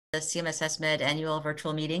The CMSS Med annual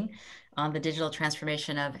virtual meeting on the digital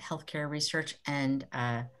transformation of healthcare research and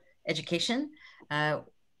education.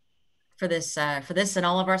 For this and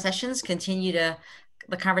all of our sessions, continue the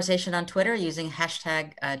conversation on Twitter using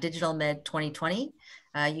hashtag DigitalMed2020.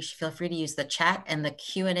 You should feel free to use the chat and the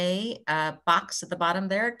Q&A box at the bottom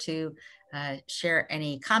there to share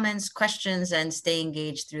any comments, questions, and stay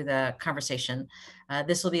engaged through the conversation.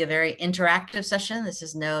 This will be a very interactive session.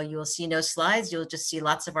 You will see no slides. You'll just see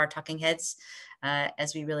lots of our talking heads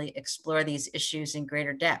as we really explore these issues in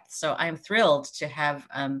greater depth. So I'm thrilled to have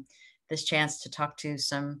this chance to talk to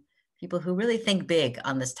some people who really think big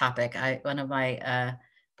on this topic. One of my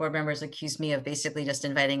board members accused me of basically just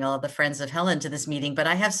inviting all of the friends of Helen to this meeting, but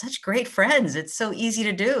I have such great friends. It's so easy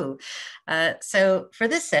to do. So for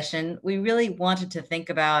this session, we really wanted to think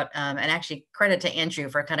about, and actually credit to Andrew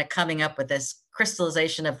for kind of coming up with this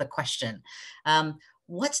crystallization of the question.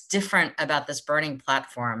 What's different about this burning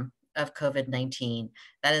platform of COVID-19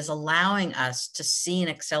 that is allowing us to see an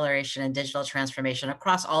acceleration in digital transformation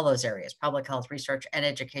across all those areas, public health, research, and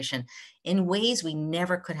education, in ways we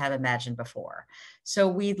never could have imagined before. So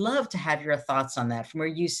we'd love to have your thoughts on that from where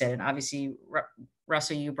you sit. And obviously,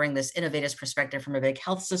 Rasu, you bring this innovative perspective from a big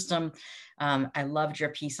health system. I loved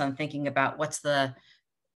your piece on thinking about what's the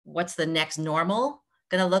next normal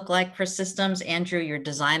going to look like for systems. Andrew, your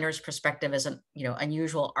designer's perspective as an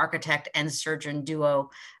unusual architect and surgeon duo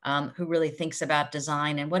who really thinks about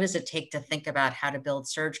design and what does it take to think about how to build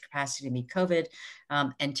surge capacity to meet COVID.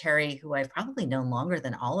 And Terry, who I've probably known longer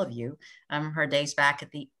than all of you, her days back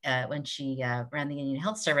at the when she ran the Union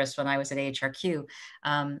Health Service when I was at AHRQ,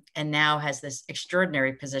 and now has this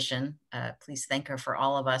extraordinary position. Please thank her for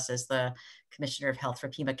all of us as the Commissioner of Health for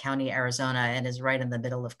Pima County, Arizona, and is right in the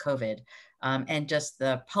middle of COVID. And just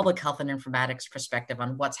the public health and informatics perspective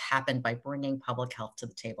on what's happened by bringing public health to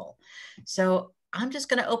the table. So I'm just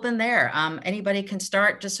going to open there. Anybody can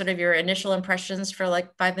start just sort of your initial impressions for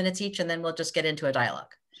like 5 minutes each, and then we'll just get into a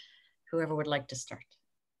dialogue. Whoever would like to start.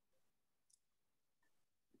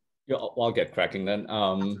 Yeah, I'll get cracking then.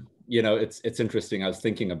 It's interesting. I was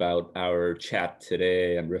thinking about our chat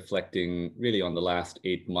today and reflecting really on the last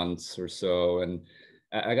 8 months or so. And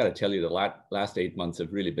I got to tell you, the last 8 months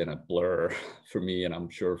have really been a blur for me, and I'm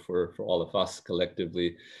sure for all of us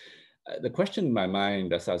collectively. The question in my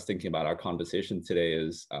mind as I was thinking about our conversation today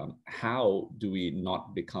is how do we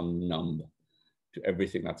not become numb to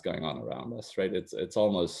everything that's going on around us, right? It's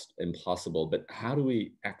almost impossible, but how do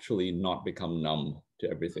we actually not become numb to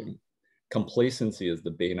everything? Complacency is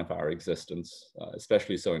the bane of our existence,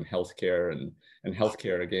 especially so in healthcare, and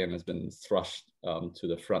healthcare again has been thrust to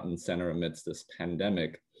the front and center amidst this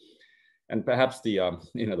pandemic. And perhaps the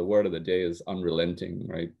word of the day is unrelenting,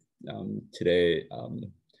 right? Today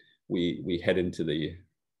we head into the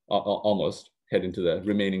almost head into the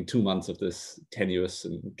remaining 2 months of this tenuous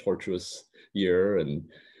and tortuous year, and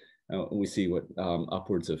we see what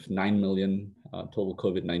upwards of 9 million total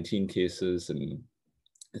COVID-19 cases, and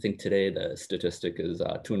I think today the statistic is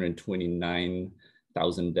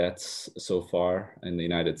 229,000 deaths so far in the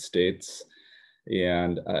United States,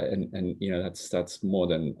 and that's more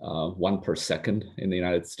than 1 per second in the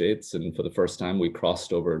United States. And for the first time, we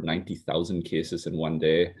crossed over 90,000 cases in one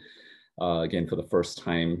day. Again, for the first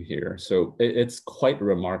time here. So it's quite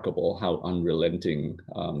remarkable how unrelenting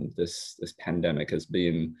this pandemic has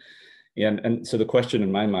been. And so the question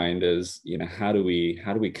in my mind is, how do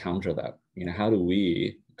we counter that? How do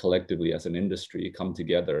we collectively as an industry come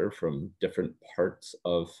together from different parts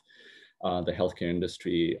of the healthcare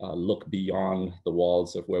industry, look beyond the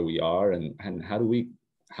walls of where we are, and how do we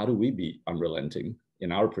be unrelenting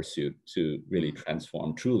in our pursuit to really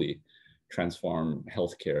truly transform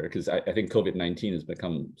healthcare? Because I think COVID-19 has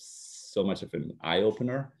become so much of an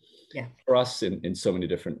eye-opener for us in so many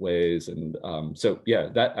different ways. And I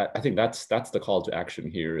think that's the call to action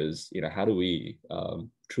here is, how do we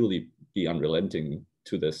truly be unrelenting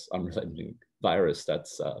to this unrelenting virus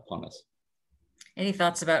that's upon us? Any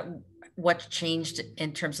thoughts about what changed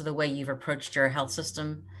in terms of the way you've approached your health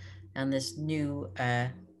system and this new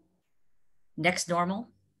next normal?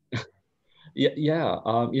 We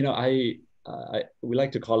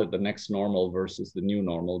like to call it the next normal versus the new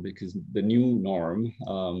normal, because the new norm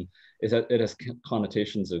is that it has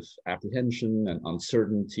connotations of apprehension and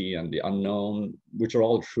uncertainty and the unknown, which are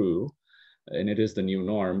all true, and it is the new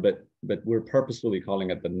norm. But we're purposefully calling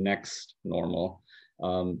it the next normal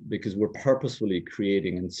because we're purposefully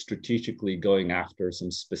creating and strategically going after some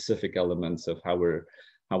specific elements of how we're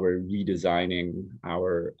redesigning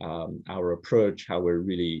our approach, how we're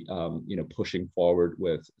really pushing forward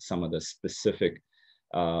with some of the specific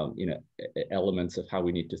elements of how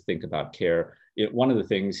we need to think about care. One of the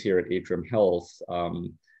things here at Atrium Health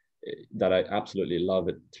that I absolutely love,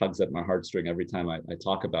 it tugs at my heartstring every time I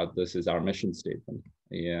talk about this, is our mission statement.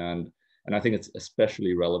 And I think it's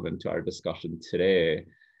especially relevant to our discussion today.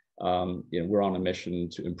 We're on a mission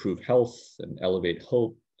to improve health and elevate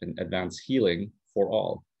hope and advance healing for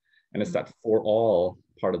all. And it's that for all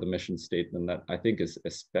part of the mission statement that I think is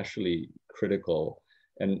especially critical.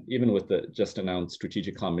 And even with the just announced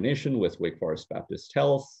strategic combination with Wake Forest Baptist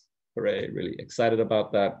Health, hooray, really excited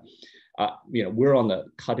about that. We're on the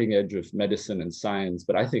cutting edge of medicine and science,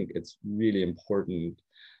 but I think it's really important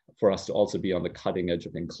for us to also be on the cutting edge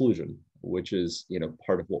of inclusion, which is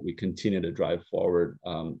part of what we continue to drive forward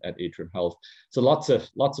at Atrium Health. So lots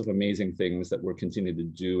of amazing things that we're continuing to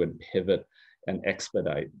do and pivot and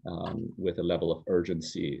expedite with a level of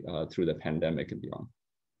urgency through the pandemic and beyond.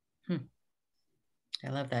 I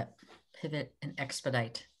love that. Pivot and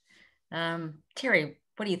expedite. Terry,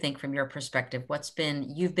 what do you think from your perspective?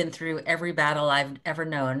 You've been through every battle I've ever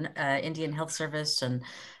known, Indian Health Service, and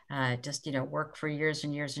just, work for years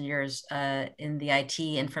and years and years in the IT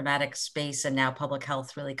informatics space, and now public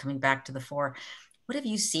health really coming back to the fore. What have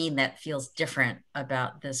you seen that feels different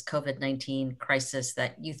about this COVID-19 crisis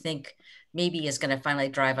that you think maybe is going to finally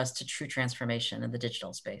drive us to true transformation in the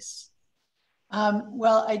digital space?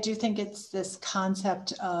 Well, I do think it's this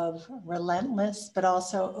concept of relentless, but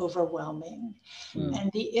also overwhelming. And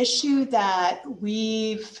the issue that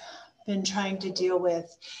we've been trying to deal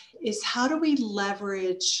with is, how do we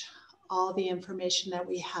leverage all the information that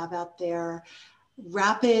we have out there,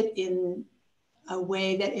 wrap it in a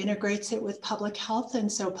way that integrates it with public health.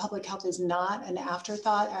 And so public health is not an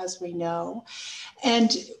afterthought, as we know,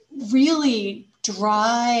 and really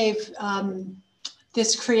drive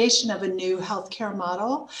this creation of a new healthcare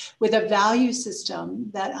model with a value system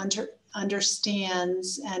that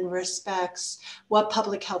understands and respects what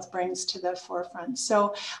public health brings to the forefront.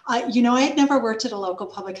 So, I had never worked at a local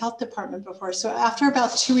public health department before. So after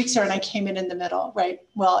about 2 weeks there, and I came in the middle, right?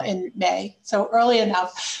 Well, in May, so early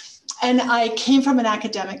enough. And I came from an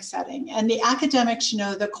academic setting, and the academics,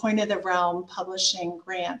 the coin of the realm publishing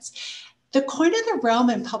grants. The coin of the realm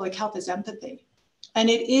in public health is empathy, and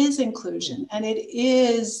it is inclusion, and it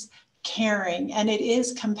is caring, and it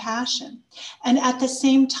is compassion. And at the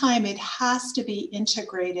same time, it has to be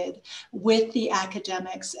integrated with the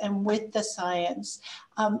academics and with the science.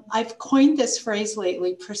 I've coined this phrase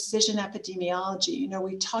lately, precision epidemiology.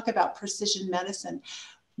 We talk about precision medicine.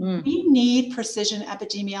 We need precision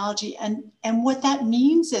epidemiology. And what that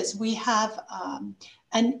means is we have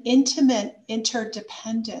an intimate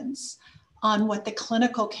interdependence on what the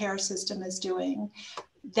clinical care system is doing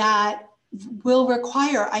that will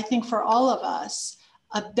require, I think, for all of us,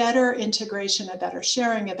 a better integration, a better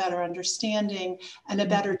sharing, a better understanding, and a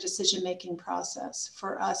better decision-making process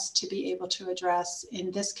for us to be able to address, in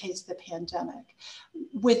this case, the pandemic.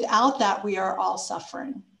 Without that, we are all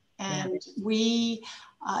suffering. And we,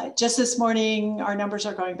 just this morning, our numbers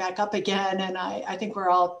are going back up again, and I think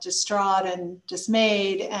we're all distraught and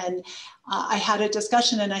dismayed. And I had a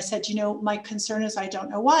discussion, and I said, my concern is I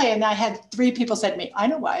don't know why. And I had 3 people said to me, I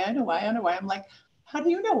know why, I know why, I know why. I'm like, how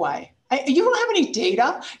do you know why? You don't have any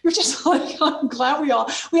data. You're just like, I'm glad we all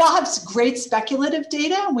have great speculative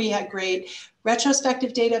data, and we had great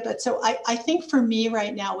retrospective data. But so I think for me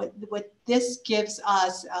right now, what this gives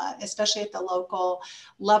us, especially at the local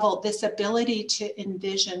level, this ability to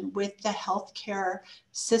envision with the healthcare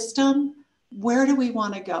system, where do we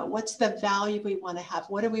want to go? What's the value we want to have?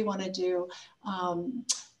 What do we want to do?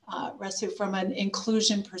 Rasu, from an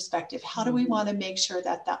inclusion perspective, how do we want to make sure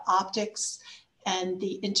that the optics and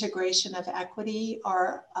the integration of equity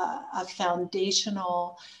are a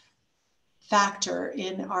foundational factor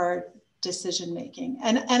in our decision making?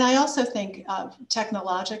 And I also think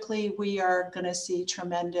technologically, we are going to see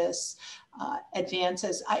tremendous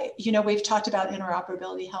advances. We've talked about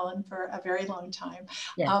interoperability, Helen, for a very long time.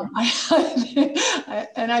 And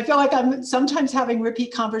I feel like I'm sometimes having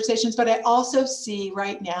repeat conversations, but I also see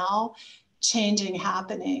right now changing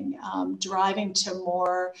happening, driving to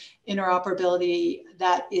more interoperability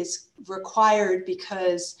that is required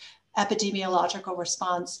because epidemiological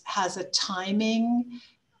response has a timing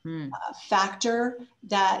factor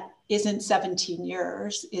that isn't 17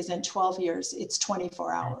 years, isn't 12 years, it's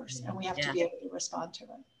 24 hours, and we have to be able to respond to it.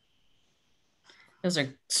 Those are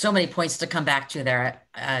so many points to come back to there.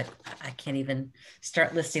 I can't even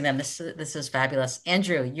start listing them. This is fabulous.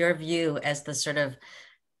 Andrew, your view as the sort of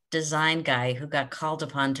design guy who got called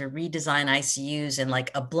upon to redesign ICUs in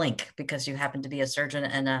like a blink because you happen to be a surgeon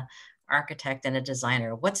and an architect and a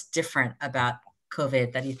designer. What's different about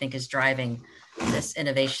COVID that you think is driving this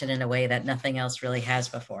innovation in a way that nothing else really has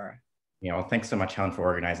before? Well, thanks so much, Helen, for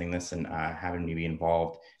organizing this and having me be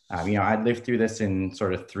involved. I lived through this in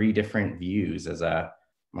sort of 3 different views as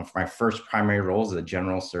my first primary role as a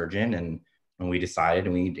general surgeon. And when we decided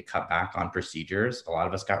we need to cut back on procedures, a lot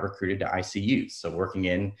of us got recruited to ICUs. So working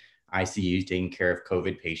in ICUs, taking care of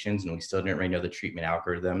COVID patients, and we still didn't really know the treatment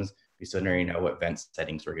algorithms. We still didn't really know what vent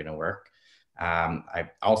settings were going to work. I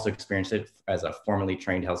also experienced it as a formerly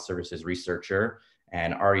trained health services researcher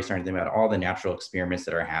and already starting to think about all the natural experiments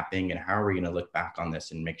that are happening and how are we going to look back on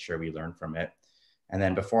this and make sure we learn from it. And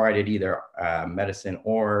then before I did either medicine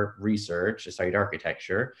or research, I studied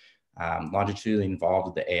architecture, longitudinally involved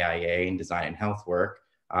with the AIA and design and health work,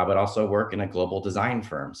 but also work in a global design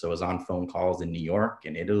firm. So I was on phone calls in New York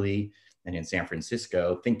and Italy and in San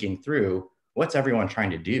Francisco, thinking through what's everyone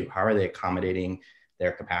trying to do? How are they accommodating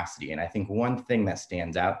their capacity? And I think one thing that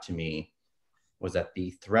stands out to me was that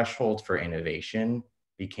the threshold for innovation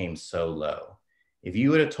became so low. If you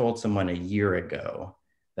would have told someone a year ago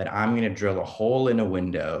that I'm going to drill a hole in a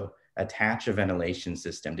window, attach a ventilation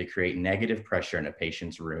system to create negative pressure in a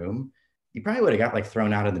patient's room, you probably would have got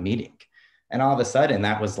thrown out of the meeting. And all of a sudden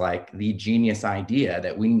that was the genius idea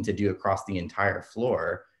that we need to do across the entire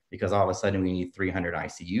floor because all of a sudden we need 300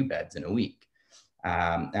 ICU beds in a week.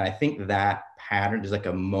 And I think that pattern is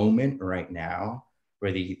a moment right now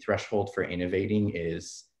where the threshold for innovating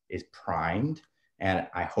is primed, and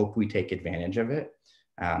I hope we take advantage of it.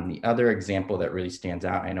 The other example that really stands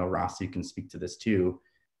out, I know Rasu can speak to this too.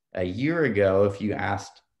 A year ago, if you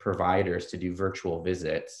asked providers to do virtual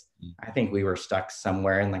visits, I think we were stuck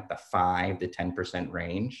somewhere in the 5 to 10%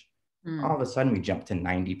 range. All of a sudden we jumped to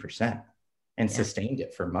 90% and sustained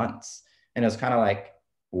it for months. And it was kind of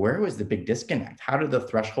where was the big disconnect? How did the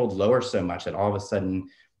threshold lower so much that all of a sudden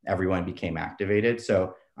everyone became activated?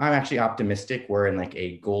 So I'm actually optimistic we're in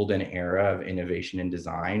a golden era of innovation and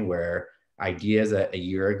design where ideas a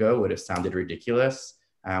year ago would have sounded ridiculous.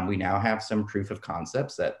 We now have some proof of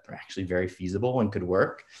concepts that are actually very feasible and could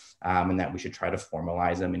work, and that we should try to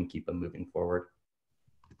formalize them and keep them moving forward.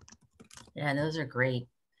 Yeah, those are great.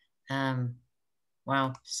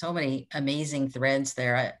 Wow, so many amazing threads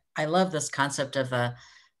there. I love this concept of the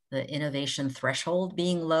innovation threshold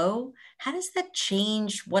being low. How does that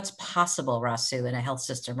change what's possible, Rasu, in a health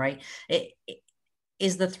system, right?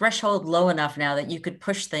 Is the threshold low enough now that you could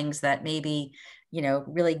push things that maybe,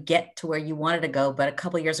 really get to where you wanted to go, but a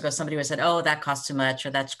couple of years ago, somebody would have said, oh, that costs too much, or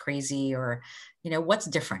that's crazy, or, what's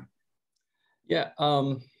different? Yeah.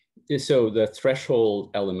 So the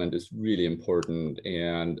threshold element is really important.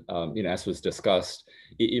 And, as was discussed,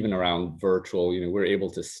 even around virtual, we're able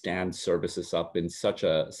to stand services up in such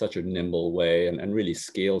a nimble way and really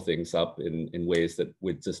scale things up in ways that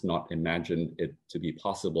we'd just not imagine it to be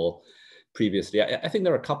possible previously. I think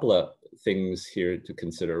there are a couple of things here to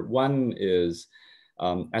consider. One is,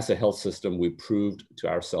 as a health system, we proved to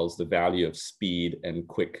ourselves the value of speed and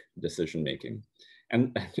quick decision-making.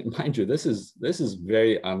 And mind you, this is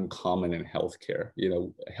very uncommon in healthcare.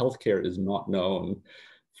 Healthcare is not known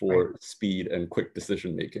for speed and quick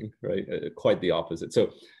decision-making, right? Quite the opposite.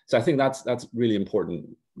 So I think that's really important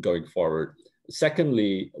going forward.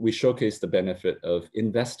 Secondly, we showcase the benefit of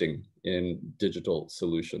investing in digital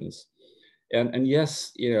solutions. And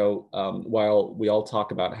yes, while we all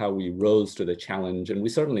talk about how we rose to the challenge, and we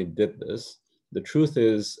certainly did this, the truth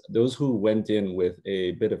is those who went in with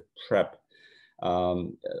a bit of prep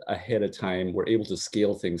ahead of time were able to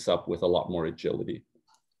scale things up with a lot more agility.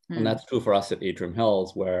 And that's true for us at Atrium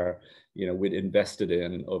Health, where we'd invested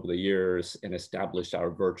in over the years and established our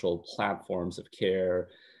virtual platforms of care.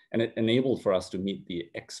 And it enabled for us to meet the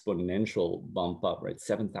exponential bump up, right?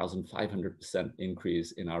 7,500%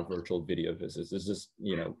 increase in our virtual video visits. It's just,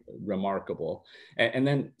 remarkable. And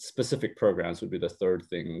then specific programs would be the third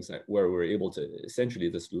things where we're able to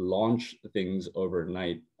essentially just launch things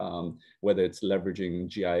overnight, whether it's leveraging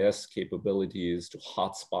GIS capabilities to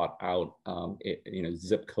hotspot out,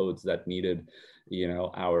 zip codes that needed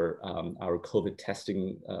our COVID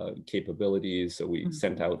testing capabilities. So we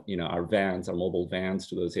sent out, our mobile vans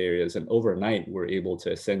to those areas, and overnight we're able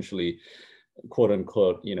to essentially, quote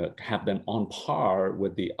unquote, have them on par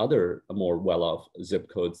with the other more well-off zip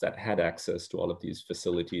codes that had access to all of these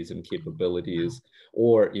facilities and capabilities,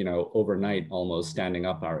 or, overnight almost standing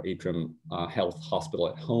up our Atrium Health Hospital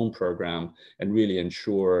at Home program and really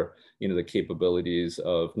ensure, the capabilities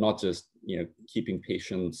of not just, keeping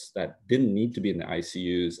patients that didn't need to be in the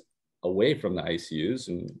ICUs away from the ICUs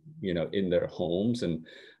and, in their homes, and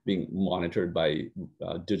being monitored by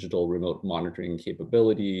digital remote monitoring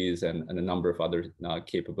capabilities and a number of other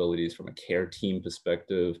capabilities from a care team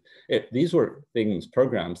perspective. These were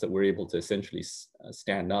programs that we're able to essentially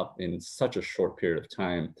stand up in such a short period of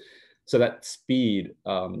time. So that speed,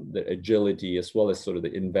 the agility, as well as sort of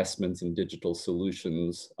the investments in digital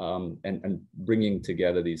solutions, and bringing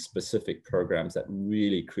together these specific programs that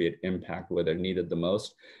really create impact where they're needed the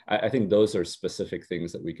most, I think those are specific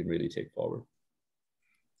things that we can really take forward.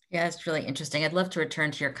 Yeah, it's really interesting. I'd love to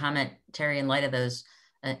return to your comment, Terry, in light of those,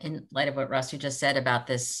 in light of what Rasu just said about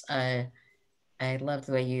this. I love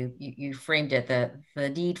the way you framed it, the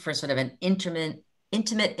need for sort of an intimate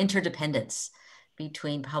interdependence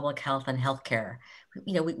between public health and healthcare.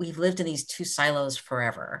 You know, we've lived in these two silos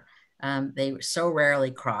forever. They so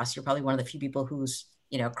rarely cross. You're probably one of the few people who's,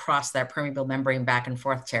 you know, crossed that permeable membrane back and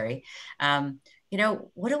forth, Terry. You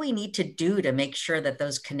know, what do we need to do to make sure that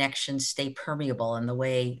those connections stay permeable in the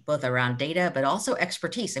way, both around data, but also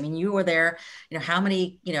expertise? I mean, you were there, you know, how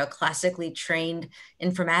many, you know, classically trained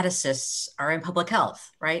informaticists are in public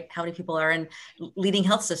health, right? How many people are in leading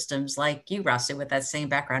health systems like you, Rasu, with that same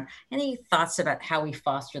background? Any thoughts about how we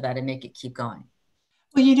foster that and make it keep going?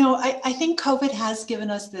 Well, you know, I think COVID has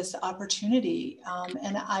given us this opportunity,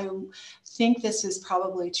 and I think this is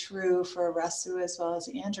probably true for Rasu as well as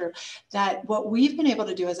Andrew, that what we've been able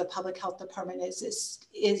to do as a public health department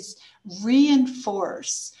is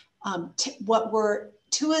reinforce what were,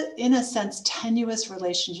 in a sense, tenuous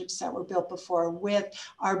relationships that were built before with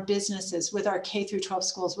our businesses, with our K through 12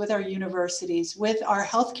 schools, with our universities, with our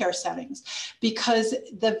healthcare settings, because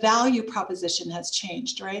the value proposition has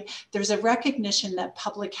changed, right? There's a recognition that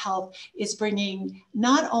public health is bringing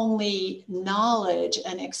not only knowledge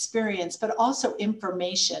and experience, but also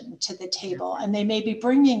information to the table. And they may be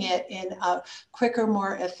bringing it in a quicker,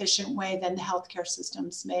 more efficient way than the healthcare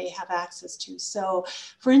systems may have access to. So,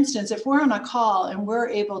 for instance, if we're on a call and we're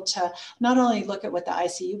able to not only look at what the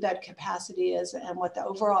ICU bed capacity is and what the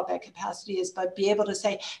overall bed capacity is, but be able to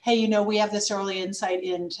say, hey, you know, we have this early insight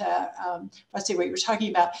into, let's see what you were talking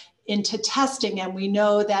about, into testing. And we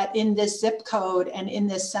know that in this zip code and in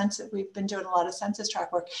this census, we've been doing a lot of census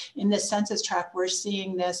tract work. In this census tract, we're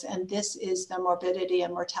seeing this, and this is the morbidity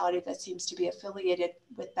and mortality that seems to be affiliated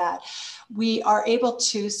with that. We are able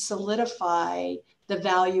to solidify the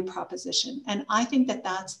value proposition. And I think that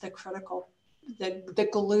that's the critical, the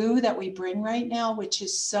glue that we bring right now, which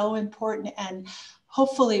is so important and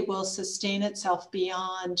hopefully will sustain itself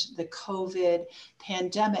beyond the COVID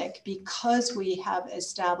pandemic, because we have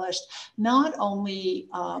established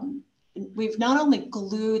we've not only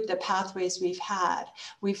glued the pathways we've had,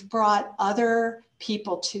 we've brought other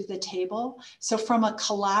people to the table. So from a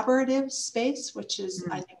collaborative space, which is,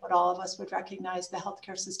 I think, what all of us would recognize the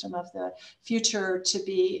healthcare system of the future to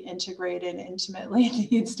be integrated intimately,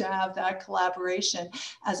 needs to have that collaboration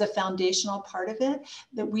as a foundational part of it,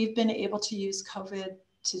 that we've been able to use COVID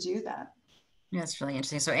to do that. Yeah, it's really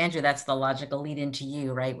interesting. So Andrew, that's the logical lead into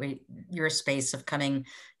you, right? Your space of coming,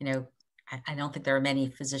 you know, I don't think there are many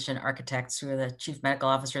physician architects who are the chief medical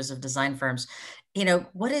officers of design firms. You know,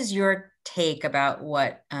 what is your take about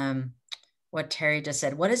what Terry just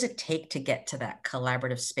said? What does it take to get to that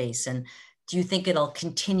collaborative space? And do you think it'll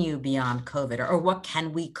continue beyond COVID, or what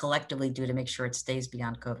can we collectively do to make sure it stays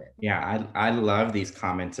beyond COVID? Yeah, I love these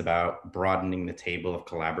comments about broadening the table of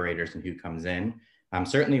collaborators and who comes in.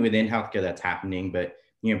 Certainly within healthcare that's happening, but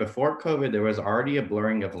you know, before COVID, there was already a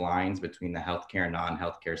blurring of lines between the healthcare and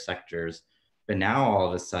non-healthcare sectors. But now all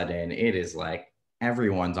of a sudden, it is like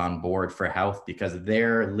everyone's on board for health because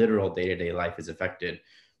their literal day-to-day life is affected.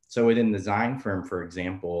 So within the design firm, for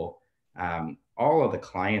example, all of the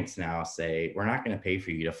clients now say, we're not going to pay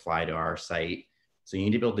for you to fly to our site. So you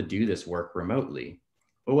need to be able to do this work remotely.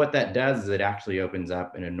 But what that does is it actually opens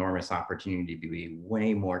up an enormous opportunity to be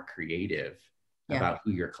way more creative about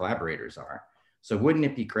who your collaborators are. So wouldn't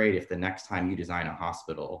it be great if the next time you design a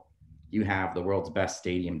hospital, you have the world's best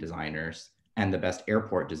stadium designers and the best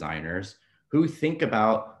airport designers who think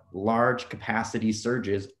about large capacity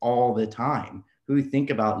surges all the time, who think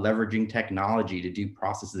about leveraging technology to do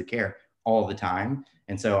processes of care all the time.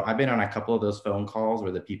 And so I've been on a couple of those phone calls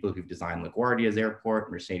where the people who've designed LaGuardia's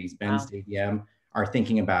airport, Mercedes-Benz Stadium are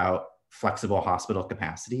thinking about flexible hospital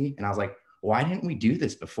capacity. And I was like, why didn't we do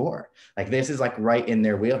this before? Like, this is like right in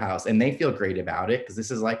their wheelhouse, and they feel great about it because this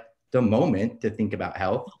is like the moment to think about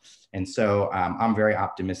health. And so I'm very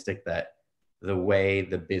optimistic that the way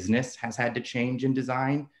the business has had to change in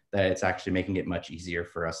design, that it's actually making it much easier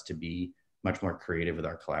for us to be much more creative with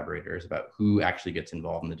our collaborators about who actually gets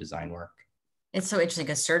involved in the design work. It's so interesting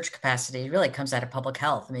because surge capacity really comes out of public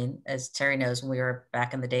health. I mean, as Terry knows, when we were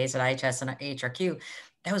back in the days at IHS and HRQ,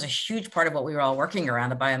 that was a huge part of what we were all working around,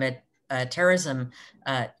 the biomed terrorism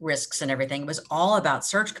risks and everything. It was all about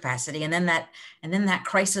surge capacity. And then that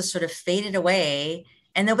crisis sort of faded away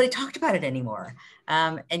and nobody talked about it anymore.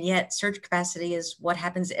 And yet surge capacity is what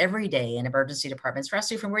happens every day in emergency departments.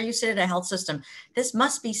 Rasu, from where you sit in a health system, this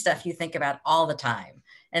must be stuff you think about all the time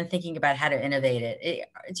and thinking about how to innovate it.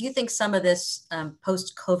 Do you think some of this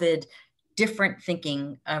post-COVID different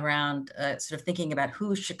thinking around sort of thinking about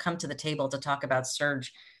who should come to the table to talk about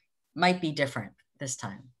surge might be different this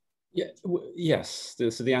time? Yeah, yes.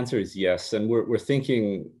 So the answer is yes. And we're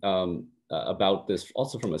thinking about this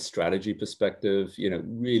also from a strategy perspective,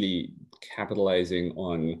 really capitalizing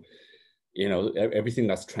on, everything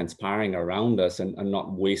that's transpiring around us and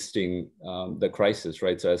not wasting the crisis,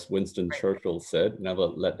 right? So as Winston Churchill said, never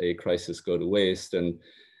let a crisis go to waste. And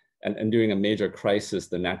during a major crisis,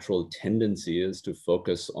 the natural tendency is to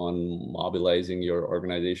focus on mobilizing your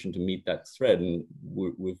organization to meet that threat. And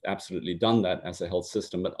we've absolutely done that as a health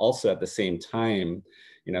system, but also at the same time,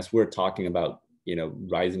 as we're talking about,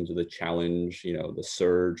 rising to the challenge, the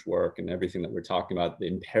surge work and everything that we're talking about, the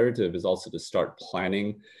imperative is also to start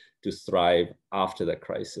planning to thrive after the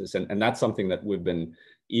crisis. And that's something that we've been,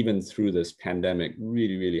 even through this pandemic,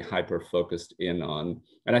 really, really hyper-focused in on.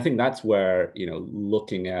 And I think that's where,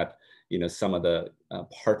 looking at, some of the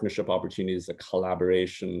partnership opportunities, the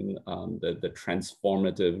collaboration, the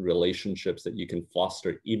transformative relationships that you can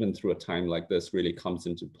foster even through a time like this really comes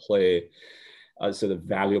into play. Sort of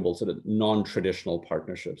valuable, sort of non-traditional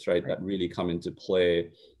partnerships, right, that really come into play,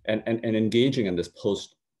 and engaging in this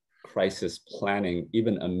post-crisis planning,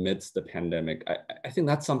 even amidst the pandemic. I think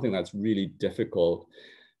that's something that's really difficult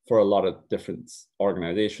for a lot of different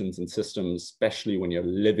organizations and systems, especially when you're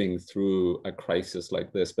living through a crisis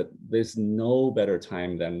like this. But there's no better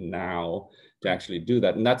time than now to actually do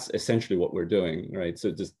that. And that's essentially what we're doing, right? So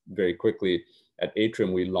just very quickly, at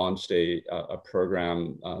Atrium, we launched a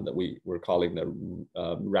program that we were calling the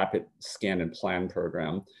Rapid Scan and Plan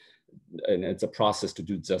program. And it's a process to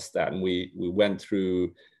do just that. And we went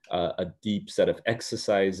through a deep set of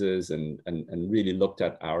exercises and really looked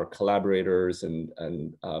at our collaborators and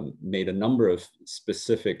made a number of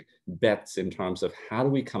specific bets in terms of how do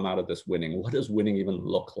we come out of this winning? What does winning even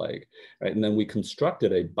look like, right? And then we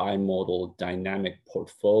constructed a bimodal dynamic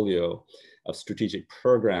portfolio of strategic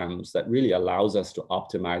programs that really allows us to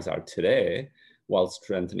optimize our today while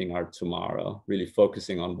strengthening our tomorrow, really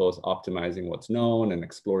focusing on both optimizing what's known and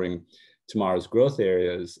exploring tomorrow's growth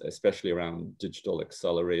areas, especially around digital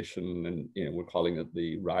acceleration. And we're calling it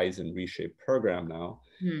the Rise and Reshape program now.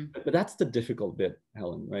 But that's the difficult bit,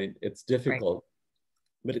 Helen, right? It's difficult,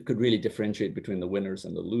 but it could really differentiate between the winners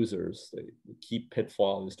and the losers. The key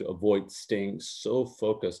pitfall is to avoid staying so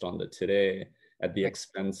focused on the today at the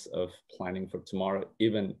expense of planning for tomorrow,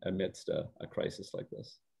 even amidst a crisis like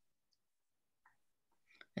this.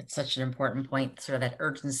 It's such an important point, sort of that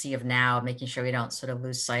urgency of now, making sure we don't sort of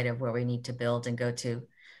lose sight of where we need to build and go to.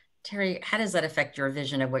 Terry, how does that affect your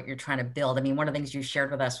vision of what you're trying to build? I mean, one of the things you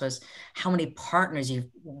shared with us was how many partners you've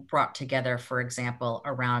brought together, for example,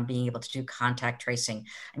 around being able to do contact tracing.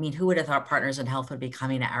 I mean, who would have thought Partners in Health would be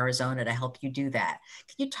coming to Arizona to help you do that?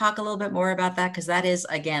 Can you talk a little bit more about that? Because that is,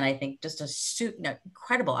 again, I think just a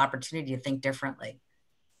incredible opportunity to think differently.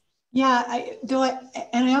 Yeah,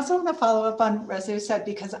 and I also want to follow up on Rasu said,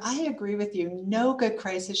 because I agree with you, no good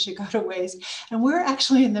crisis should go to waste. And we're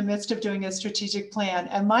actually in the midst of doing a strategic plan.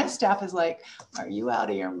 And my staff is like, are you out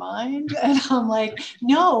of your mind? And I'm like,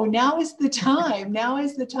 no, now is the time. Now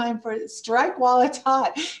is the time for strike while it's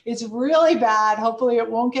hot. It's really bad. Hopefully it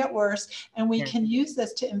won't get worse. And we can use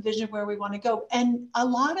this to envision where we want to go. And a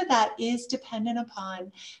lot of that is dependent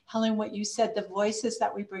upon, Helen, what you said, the voices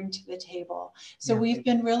that we bring to the table. So we've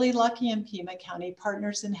been really lucky in Pima County.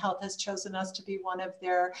 Partners in Health has chosen us to be one of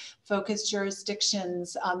their focus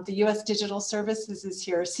jurisdictions. The U.S. Digital Services is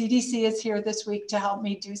here. CDC is here this week to help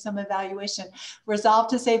me do some evaluation. Resolve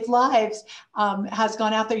to Save Lives has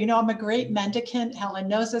gone out there. You know, I'm a great mendicant. Helen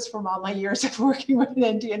knows this from all my years of working with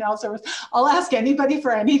Indian Health Service. I'll ask anybody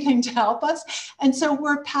for anything to help us. And so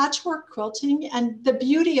we're patchwork quilting. And the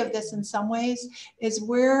beauty of this in some ways is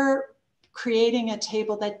we're creating a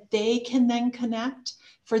table that they can then connect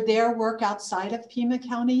for their work outside of Pima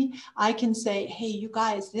County. I can say, hey, you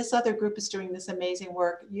guys, this other group is doing this amazing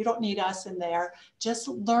work. You don't need us in there. Just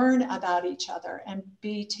learn about each other and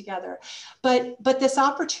be together. But this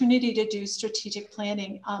opportunity to do strategic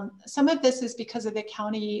planning, some of this is because of the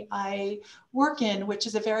county I work in, which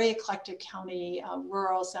is a very eclectic county,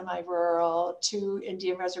 rural, semi-rural, 2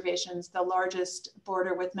 Indian reservations, the largest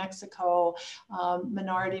border with Mexico,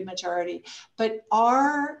 minority majority. But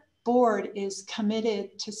our board is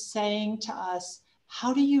committed to saying to us,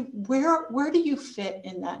 where do you fit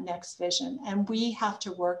in that next vision? And we have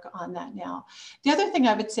to work on that now. The other thing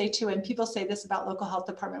I would say too, and people say this about local health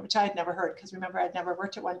department, which I had never heard, because remember, I'd never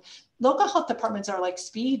worked at one. Local health departments are like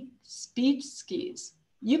speed skis.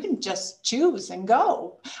 You can just choose and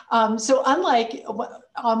go. So unlike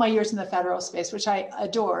all my years in the federal space, which I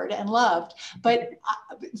adored and loved, but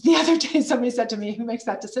the other day somebody said to me, who makes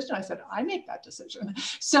that decision? I said, I make that decision.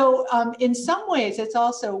 So in some ways, it's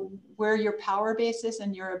also where your power base is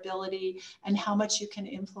and your ability and how much you can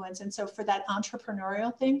influence. And so for that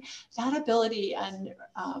entrepreneurial thing, that ability, and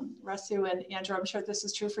Rasu and Andrew, I'm sure this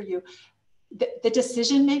is true for you, the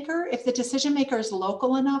decision maker, if the decision maker is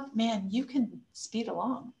local enough, man, you can speed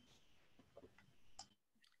along.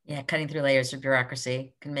 Yeah, cutting through layers of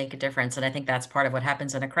bureaucracy can make a difference. And I think that's part of what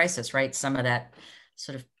happens in a crisis, right? Some of that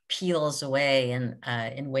sort of peels away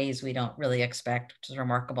in ways we don't really expect, which is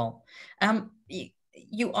remarkable.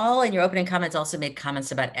 You all in your opening comments also made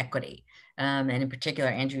comments about equity. And in particular,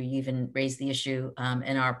 Andrew, you even raised the issue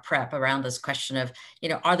in our prep around this question of,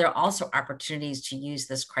 are there also opportunities to use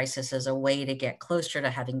this crisis as a way to get closer to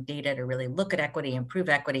having data to really look at equity, improve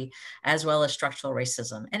equity, as well as structural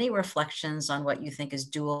racism? Any reflections on what you think is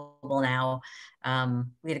doable now?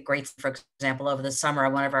 We had a great, for example, over the summer,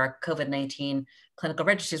 one of our COVID-19 clinical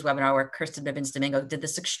registries webinar where Kirsten Bibbins-Domingo did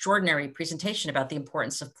this extraordinary presentation about the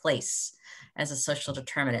importance of place as a social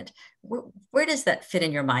determinant. Where does that fit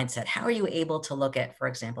in your mindset? How are you able to look at, for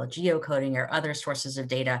example, geocoding or other sources of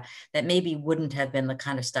data that maybe wouldn't have been the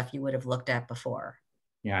kind of stuff you would have looked at before?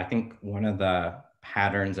 Yeah, I think one of the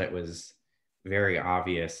patterns that was very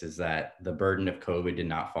obvious is that the burden of COVID did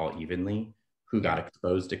not fall evenly. Who got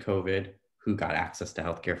exposed to COVID, who got access to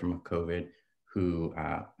healthcare from COVID, who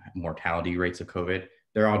mortality rates of COVID,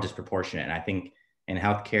 they're all disproportionate. And I think in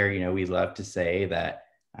healthcare, we love to say that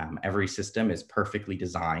every system is perfectly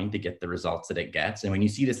designed to get the results that it gets. And when you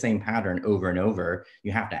see the same pattern over and over,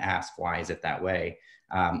 you have to ask, why is it that way?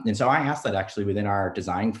 And so I asked that actually within our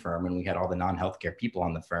design firm, and we had all the non-healthcare people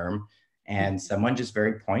on the firm. And someone just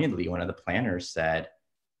very pointedly, one of the planners said,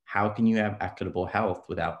 how can you have equitable health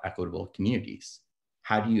without equitable communities?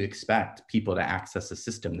 How do you expect people to access the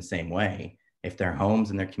system the same way if their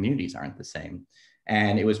homes and their communities aren't the same?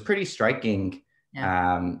 And it was pretty striking.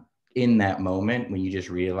 In that moment when you just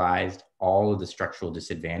realized all of the structural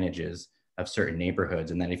disadvantages of certain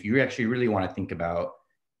neighborhoods. And then if you actually really want to think about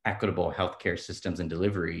equitable healthcare systems and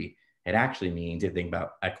delivery, it actually means you think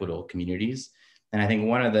about equitable communities. And I think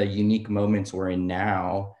one of the unique moments we're in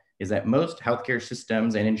now is that most healthcare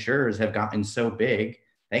systems and insurers have gotten so big,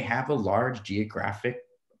 they have a large geographic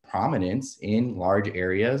prominence in large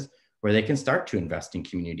areas where they can start to invest in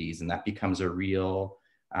communities. And that becomes a real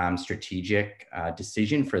strategic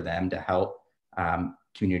decision for them to help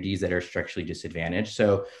communities that are structurally disadvantaged.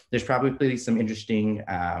 So there's probably some interesting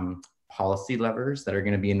policy levers that are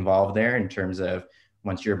going to be involved there in terms of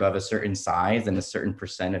once you're above a certain size and a certain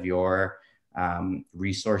percent of your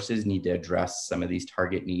resources need to address some of these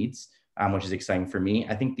target needs, which is exciting for me.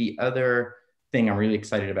 I think the other thing I'm really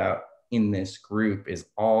excited about in this group is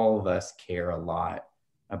all of us care a lot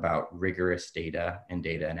about rigorous data and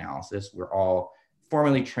data analysis. We're all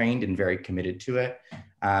formally trained and very committed to it.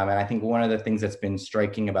 And I think one of the things that's been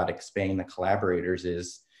striking about expanding the collaborators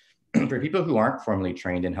is for people who aren't formally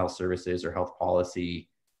trained in health services or health policy,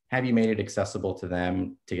 have you made it accessible to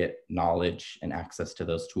them to get knowledge and access to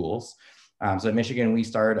those tools? So at Michigan, we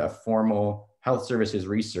started a formal health services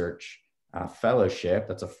research fellowship.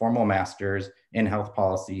 That's a formal master's in health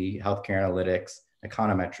policy, healthcare analytics,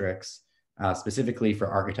 econometrics, specifically for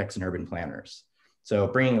architects and urban planners. So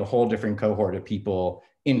bringing a whole different cohort of people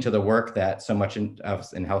into the work that so much of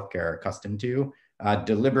us in healthcare are accustomed to,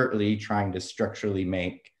 deliberately trying to structurally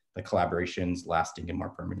make the collaborations lasting and more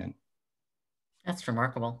permanent. That's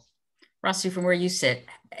remarkable. Rasu, from where you sit,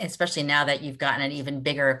 especially now that you've gotten an even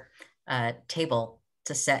bigger table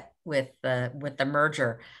to set with the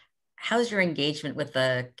merger, how's your engagement with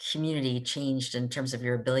the community changed in terms of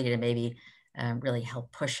your ability to maybe really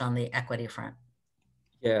help push on the equity front?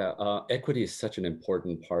 Yeah, equity is such an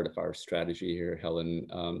important part of our strategy here, Helen.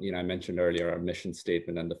 I mentioned earlier our mission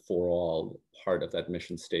statement, and the for all part of that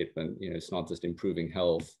mission statement, it's not just improving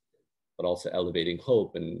health, but also elevating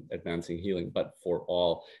hope and advancing healing, but for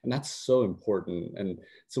all. And that's so important. And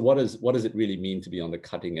so what does it really mean to be on the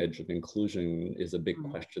cutting edge of inclusion is a big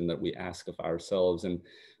question that we ask of ourselves. And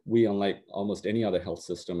we, unlike almost any other health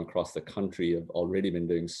system across the country, have already been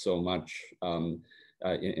doing so much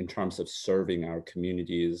in terms of serving our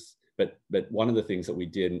communities. But one of the things that we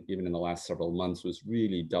did even in the last several months was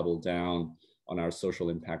really double down on our social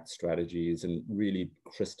impact strategies and really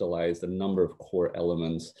crystallized a number of core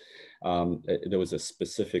elements. There was a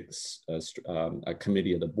specific a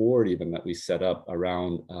committee of the board even that we set up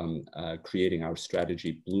around creating our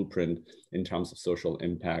strategy blueprint in terms of social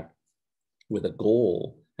impact, with a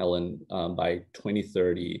goal, Helen, by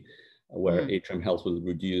 2030, where Atrium Health will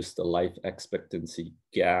reduce the life expectancy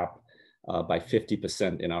gap by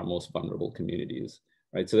 50% in our most vulnerable communities.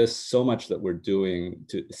 Right, so there's so much that we're doing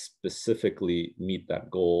to specifically meet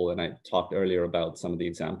that goal. And I talked earlier about some of the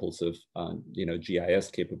examples of,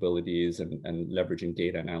 GIS capabilities and leveraging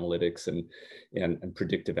data and analytics and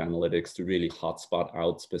predictive analytics to really hotspot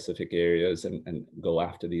out specific areas and go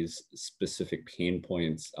after these specific pain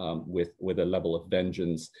points with a level of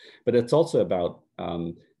vengeance. But it's also about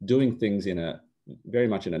doing things very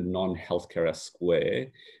much in a non-healthcare-esque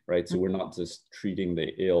way, right? So we're not just treating the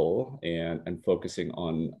ill and focusing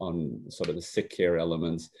on sort of the sick care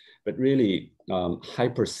elements, but really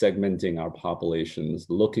hyper-segmenting our populations,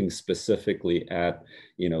 looking specifically at,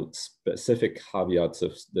 specific caveats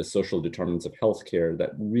of the social determinants of healthcare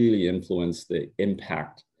that really influence the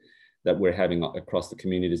impact that we're having across the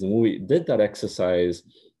communities. And when we did that exercise,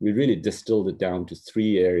 we really distilled it down to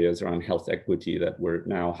 3 areas around health equity that we're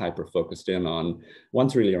now hyper-focused in on.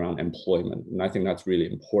 One's really around employment. And I think that's really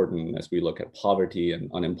important as we look at poverty and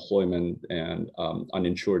unemployment and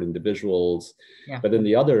uninsured individuals. Yeah. But then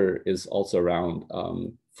the other is also around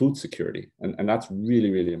food security. And that's really,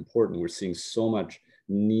 really important. We're seeing so much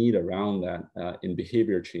need around that in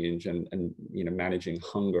behavior change and managing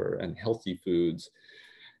hunger and healthy foods.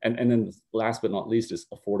 And then last but not least is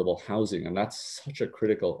affordable housing. And that's such a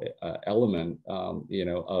critical element,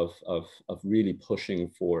 of really pushing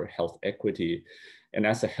for health equity. And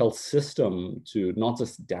as a health system, to not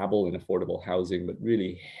just dabble in affordable housing, but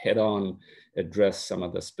really head on address some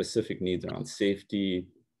of the specific needs around safety,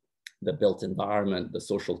 the built environment, the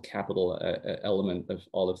social capital element of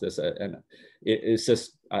all of this. And it's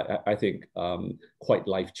just, I think, quite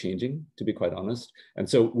life-changing, to be quite honest. And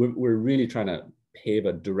so we're really trying to pave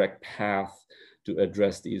a direct path to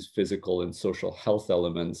address these physical and social health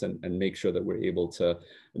elements and make sure that we're able to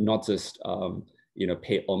not just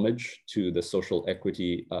pay homage to the social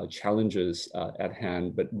equity challenges at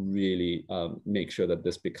hand, but really make sure that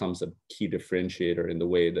this becomes a key differentiator in the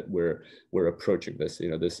way that we're approaching this.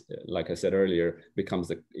 This, like I said earlier,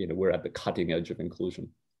 becomes we're at the cutting edge of inclusion.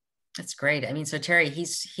 That's great. I mean, so Terry,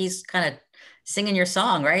 he's kind of singing your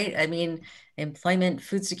song, right? I mean, employment,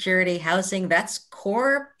 food security, housing, that's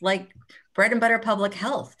core, like bread and butter public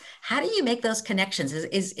health. How do you make those connections?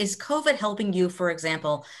 Is COVID helping you, for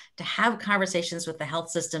example, to have conversations with the health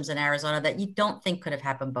systems in Arizona that you don't think could have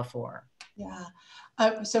happened before? Yeah.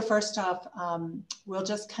 So first off, we'll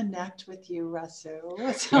just connect with you, Rasu.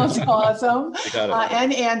 That sounds awesome.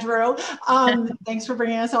 And Andrew. Thanks for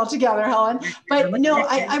bringing us all together, Helen. But no,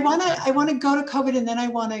 I want to go to COVID and then I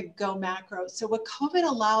want to go macro. So what COVID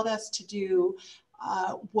allowed us to do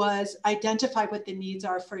was identify what the needs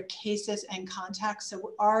are for cases and contacts.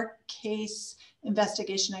 So our case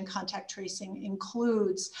investigation and contact tracing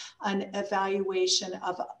includes an evaluation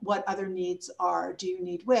of what other needs are. Do you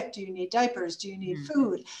need WIC? Do you need diapers? Do you need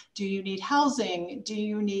food? Do you need housing? Do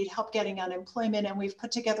you need help getting unemployment? And we've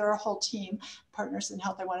put together a whole team, Partners in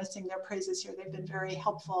Health. I want to sing their praises here. They've been very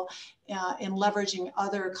helpful in leveraging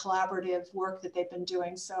other collaborative work that they've been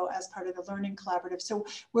doing. So as part of the Learning Collaborative. So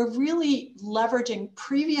we're really leveraging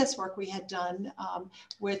previous work we had done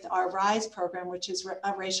with our RISE program, which is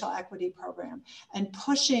a racial equity program, and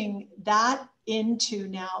pushing that into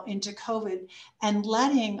COVID and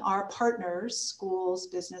letting our partners, schools,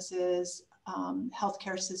 businesses,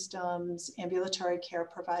 healthcare systems, ambulatory care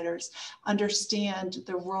providers understand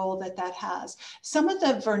the role that has. Some of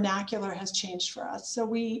the vernacular has changed for us. So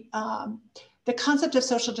the concept of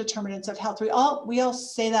social determinants of health, we all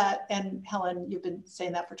say that, and Helen, you've been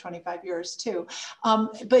saying that for 25 years too.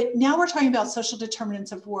 But now we're talking about social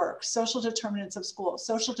determinants of work, social determinants of school,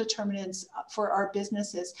 social determinants for our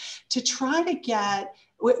businesses, to try to get,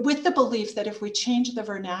 with the belief that if we change the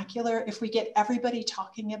vernacular, if we get everybody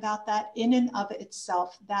talking about that in and of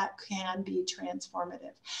itself, that can be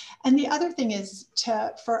transformative. And the other thing is,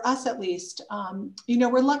 for us at least,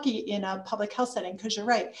 we're lucky in a public health setting, because you're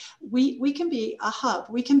right, we can be a hub,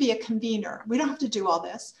 we can be a convener. We don't have to do all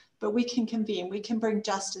this, but we can convene, we can bring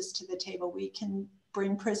justice to the table, we can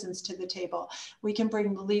bring prisons to the table, we can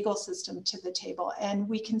bring the legal system to the table, and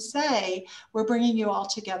we can say, we're bringing you all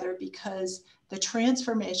together because the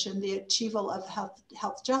transformation, the achievement of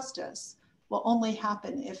health justice will only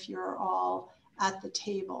happen if you're all at the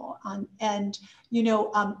table. And,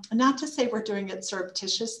 not to say we're doing it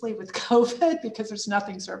surreptitiously with COVID, because there's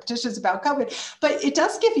nothing surreptitious about COVID, but it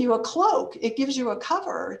does give you a cloak. It gives you a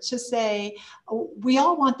cover to say, we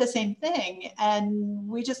all want the same thing, and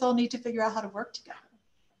we just all need to figure out how to work together.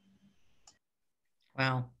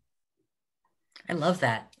 Wow. I love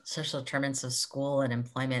that. Social determinants of school and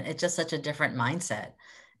employment. It's just such a different mindset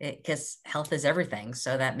because health is everything.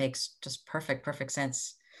 So that makes just perfect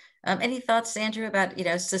sense. Any thoughts, Andrew, about,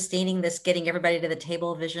 sustaining this, getting everybody to the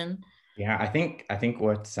table vision? Yeah, I think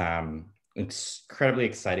what's incredibly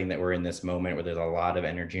exciting that we're in this moment where there's a lot of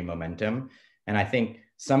energy and momentum. And I think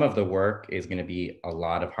some of the work is going to be a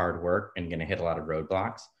lot of hard work and going to hit a lot of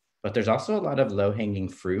roadblocks, but there's also a lot of low-hanging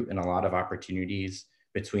fruit and a lot of opportunities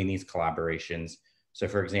between these collaborations. So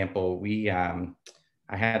for example,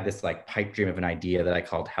 I had this like pipe dream of an idea that I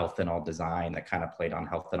called health in all design that kind of played on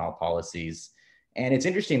health in all policies. And it's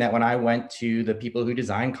interesting that when I went to the people who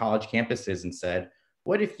design college campuses and said,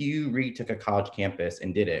 what if you retook a college campus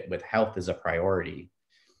and did it with health as a priority?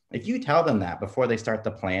 If you tell them that before they start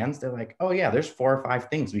the plans, they're like, oh yeah, there's 4 or 5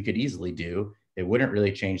 things we could easily do. It wouldn't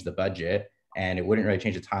really change the budget and it wouldn't really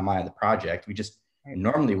change the timeline of the project. We just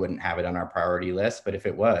normally wouldn't have it on our priority list, but if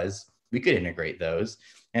it was, we could integrate those.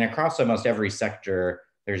 And across almost every sector,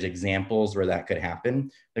 there's examples where that could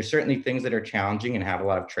happen. There's certainly things that are challenging and have a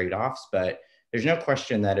lot of trade-offs, but there's no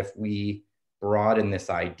question that if we broaden this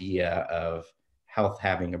idea of health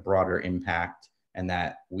having a broader impact and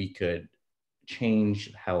that we could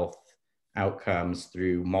change health outcomes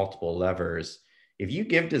through multiple levers, if you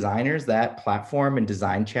give designers that platform and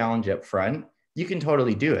design challenge up front, you can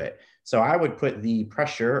totally do it. So I would put the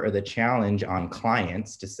pressure or the challenge on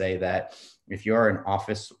clients to say that if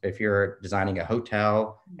you're designing a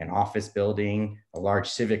hotel, an office building, a large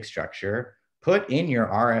civic structure, put in your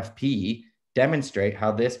RFP, demonstrate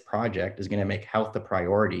how this project is going to make health a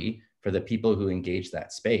priority for the people who engage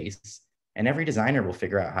that space. And every designer will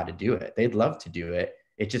figure out how to do it. They'd love to do it.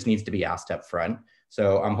 It just needs to be asked up front.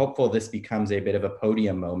 So I'm hopeful this becomes a bit of a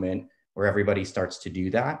podium moment where everybody starts to do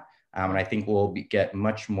that. And I think we'll get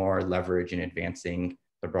much more leverage in advancing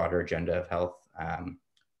the broader agenda of health,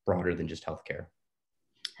 broader than just healthcare.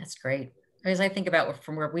 That's great. As I think about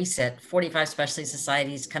from where we sit, 45 specialty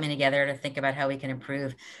societies coming together to think about how we can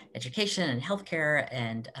improve education and healthcare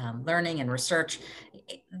and learning and research.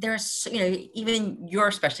 There's, even your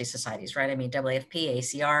specialty societies, right? I mean, WAFP,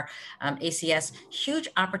 ACR, ACS, huge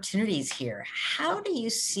opportunities here. How do you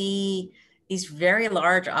see these very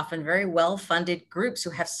large, often very well-funded groups who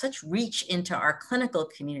have such reach into our clinical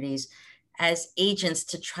communities as agents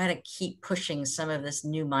to try to keep pushing some of this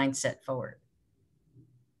new mindset forward?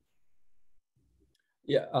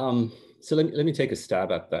 Yeah, so let me take a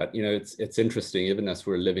stab at that. It's interesting, even as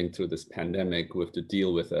we're living through this pandemic, we have to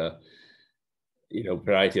deal with a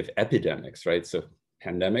variety of epidemics, right? So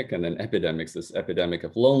pandemic and then epidemics, this epidemic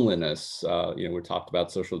of loneliness. We talked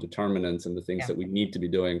about social determinants and the things that we need to be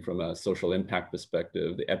doing from a social impact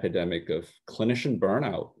perspective, the epidemic of clinician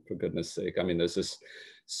burnout, for goodness sake. I mean, there's just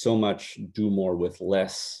so much do more with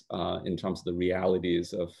less in terms of the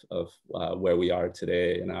realities of where we are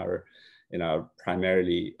today in our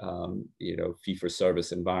primarily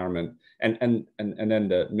fee-for-service environment, and then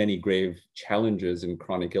the many grave challenges and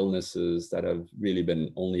chronic illnesses that have really been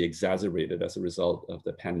only exacerbated as a result of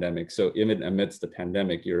the pandemic. So even amidst the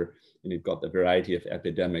pandemic, you've got the variety of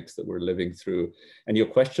epidemics that we're living through. And your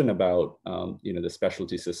question about the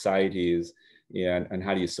specialty societies and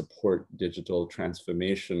how do you support digital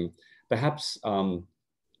transformation, perhaps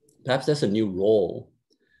that's a new role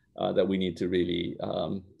that we need to really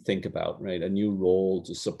think about, right? A new role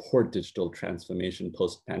to support digital transformation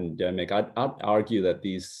post-pandemic. I'd argue that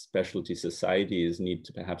these specialty societies need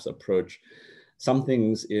to perhaps approach some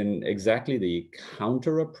things in exactly the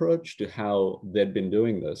counter approach to how they've been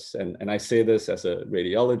doing this. And I say this as a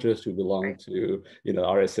radiologist who belonged to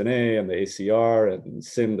RSNA and the ACR and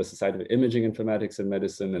SIM, the Society of Imaging Informatics and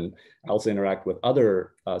Medicine, and also interact with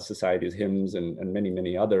other societies, HIMSS and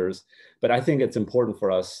many others. But I think it's important for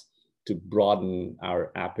us to broaden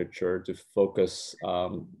our aperture, to focus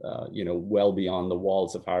well beyond the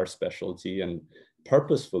walls of our specialty and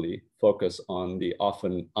purposefully focus on the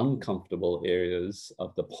often uncomfortable areas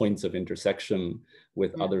of the points of intersection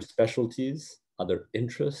with other specialties, other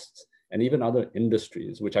interests, and even other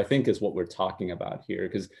industries, which I think is what we're talking about here.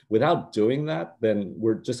 Because without doing that, then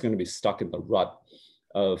we're just going to be stuck in the rut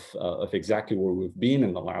of exactly where we've been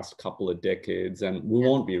in the last couple of decades, and we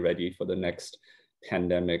won't be ready for the next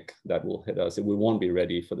pandemic that will hit us. We won't be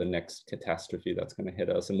ready for the next catastrophe that's going to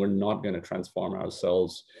hit us, and we're not going to transform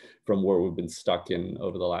ourselves from where we've been stuck in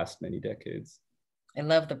over the last many decades. I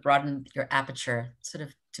love the broaden your aperture. Sort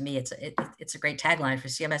of, to me, it's a great tagline for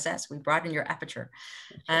CMSS. We broaden your aperture.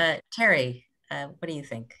 Terry, what do you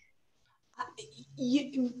think?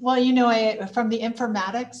 From the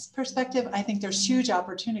informatics perspective, I think there's huge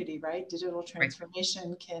opportunity, right? Digital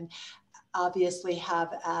transformation can obviously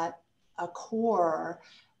have at a core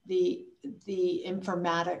the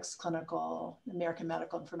informatics clinical, American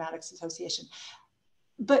Medical Informatics Association.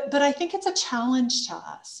 But I think it's a challenge to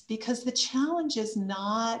us, because the challenge is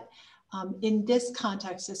not, in this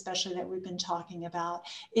context, especially that we've been talking about,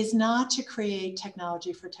 is not to create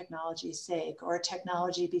technology for technology's sake, or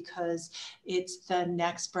technology because it's the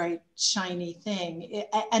next bright, shiny thing,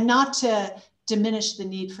 and not to diminish the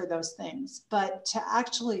need for those things, but to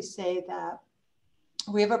actually say that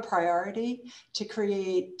we have a priority to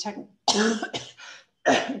create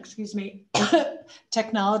excuse me,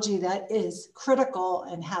 technology that is critical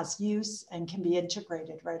and has use and can be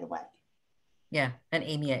integrated right away. Yeah, and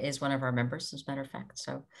AMIA is one of our members, as a matter of fact.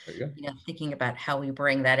 So, thinking about how we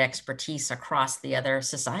bring that expertise across the other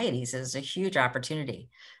societies is a huge opportunity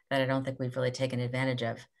that I don't think we've really taken advantage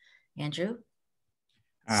of. Andrew?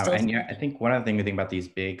 I think one of the things to think about these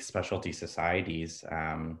big specialty societies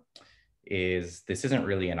is this isn't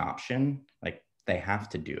really an option. Like, they have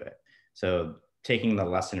to do it. So taking the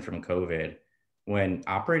lesson from COVID, when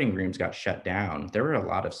operating rooms got shut down, there were a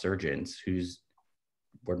lot of surgeons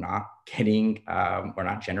were not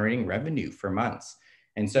generating revenue for months.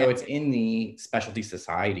 And so it's in the specialty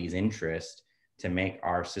society's interest to make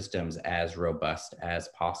our systems as robust as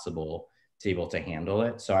possible to be able to handle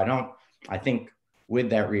it. So I think with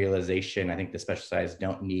that realization, I think the specialty societies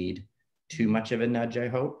don't need too much of a nudge, I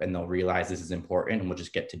hope, and they'll realize this is important, and we'll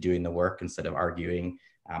just get to doing the work instead of arguing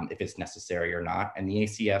if it's necessary or not. And the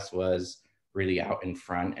ACS was really out in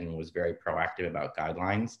front and was very proactive about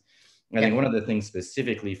guidelines. I think one of the things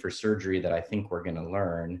specifically for surgery that I think we're going to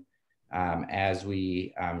learn as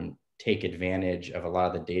we take advantage of a lot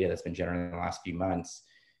of the data that's been generated in the last few months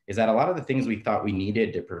is that a lot of the things we thought we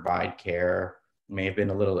needed to provide care may have been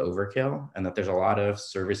a little overkill, and that there's a lot of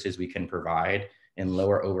services we can provide in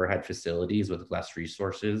lower overhead facilities with less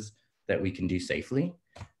resources that we can do safely.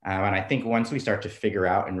 And I think once we start to figure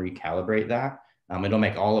out and recalibrate that, it'll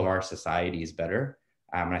make all of our societies better.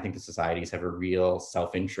 And I think the societies have a real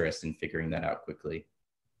self-interest in figuring that out quickly.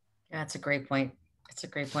 Yeah, that's a great point. It's a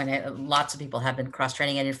great point. Lots of people have been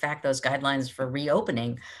cross-training. And in fact, those guidelines for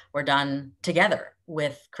reopening were done together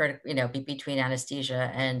with between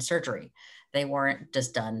anesthesia and surgery. They weren't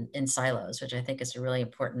just done in silos, which I think is a really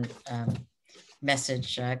important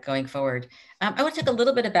message going forward. I want to talk a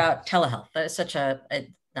little bit about telehealth. That is such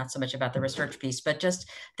not so much about the research piece, but just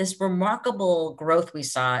this remarkable growth we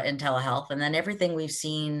saw in telehealth. And then everything we've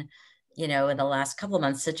seen, in the last couple of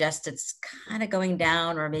months suggests it's kind of going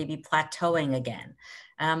down or maybe plateauing again.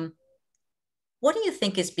 What do you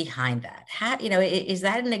think is behind that? Is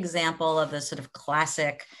that an example of the sort of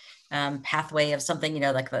classic pathway of something,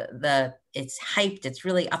 like it's hyped, it's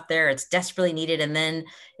really up there, it's desperately needed, and then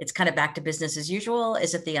it's kind of back to business as usual?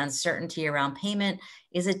 Is it the uncertainty around payment?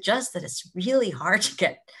 Is it just that it's really hard to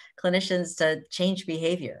get clinicians to change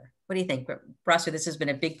behavior? What do you think? Rasu, this has been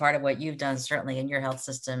a big part of what you've done, certainly in your health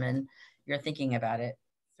system, and you're thinking about it.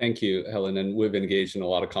 Thank you, Helen. And we've engaged in a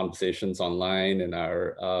lot of conversations online in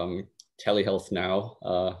our telehealth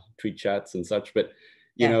now, tweet chats and such. But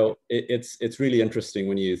it's really interesting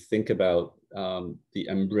when you think about the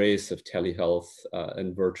embrace of telehealth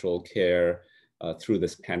and virtual care through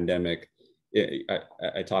this pandemic.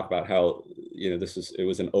 I talk about how it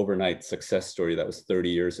was an overnight success story that was 30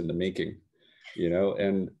 years in the making,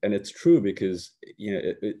 and it's true because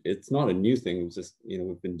it's not a new thing. It was just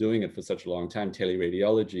we've been doing it for such a long time.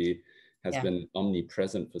 Teleradiology has been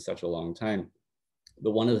omnipresent for such a long time.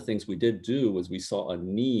 But one of the things we did do was we saw a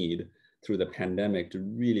need through the pandemic to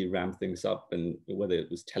really ramp things up, and whether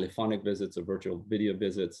it was telephonic visits or virtual video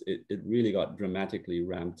visits, it really got dramatically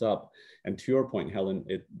ramped up. And to your point, Helen,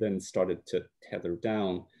 it then started to tether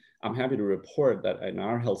down. I'm happy to report that in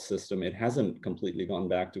our health system, it hasn't completely gone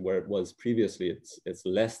back to where it was previously. It's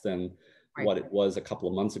less than what it was a couple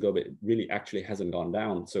of months ago, but it really actually hasn't gone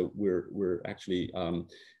down. So we're actually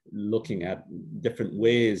looking at different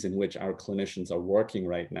ways in which our clinicians are working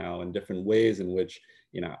right now, and different ways in which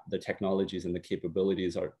the technologies and the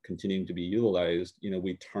capabilities are continuing to be utilized.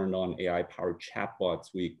 We turned on AI-powered chatbots.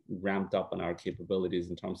 We ramped up on our capabilities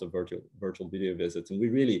in terms of virtual video visits, and we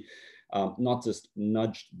really not just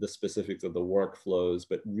nudged the specifics of the workflows,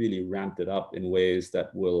 but really ramped it up in ways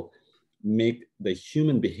that will make the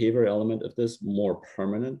human behavior element of this more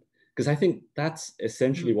permanent. Because I think that's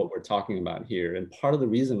essentially what we're talking about here. And part of the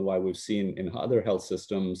reason why we've seen in other health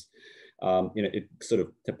systems it sort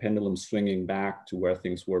of the pendulum swinging back to where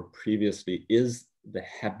things were previously is the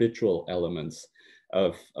habitual elements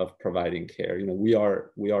of providing care. We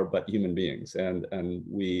are but human beings, and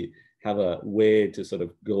we have a way to sort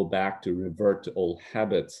of go back to revert to old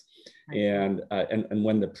habits. And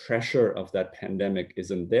when the pressure of that pandemic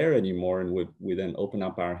isn't there anymore, and we then open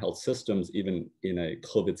up our health systems, even in a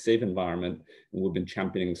COVID safe environment, and we've been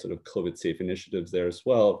championing sort of COVID safe initiatives there as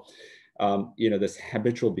well. This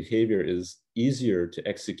habitual behavior is easier to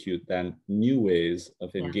execute than new ways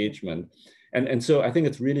of engagement. And so I think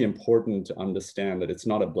it's really important to understand that it's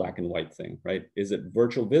not a black and white thing, right? Is it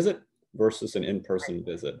virtual visit versus an in-person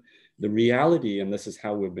visit? The reality, and this is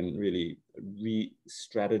how we've been really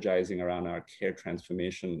re-strategizing around our care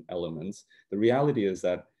transformation elements, the reality is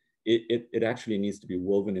that it actually needs to be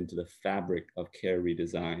woven into the fabric of care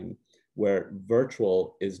redesign, where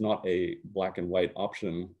virtual is not a black and white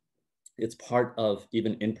option. It's part of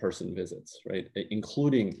even in-person visits, right?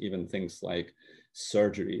 Including even things like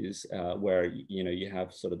surgeries, where you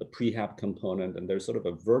have sort of the prehab component, and there's sort of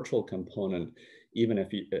a virtual component, even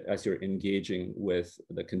as you're engaging with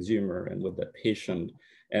the consumer and with the patient.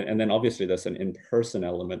 And then obviously there's an in-person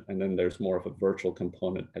element, and then there's more of a virtual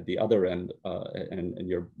component at the other end, and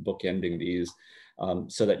you're bookending these,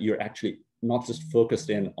 so that you're actually not just focused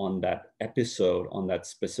in on that episode, on that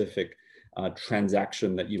specific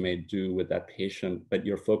transaction that you may do with that patient, but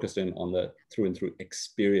you're focused in on the through and through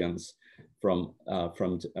experience from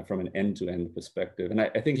an end-to-end perspective. And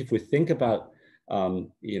I think if we think about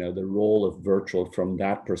the role of virtual from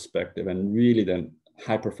that perspective, and really then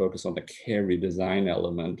hyper focus on the care redesign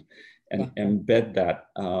element, and embed that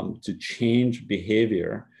to change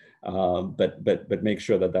behavior, but make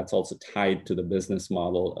sure that that's also tied to the business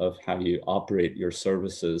model of how you operate your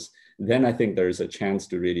services, then I think there's a chance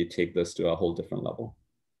to really take this to a whole different level.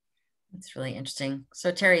 That's really interesting.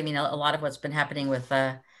 So Terry, I mean, a lot of what's been happening with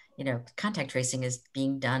contact tracing is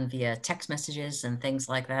being done via text messages and things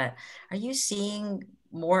like that. Are you seeing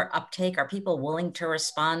more uptake? Are people willing to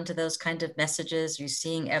respond to those kind of messages? Are you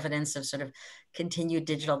seeing evidence of sort of continued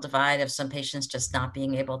digital divide of some patients just not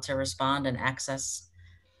being able to respond and access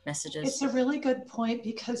messages? It's a really good point,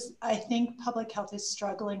 because I think public health is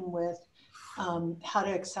struggling with how to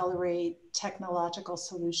accelerate technological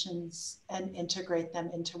solutions and integrate them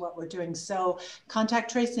into what we're doing. So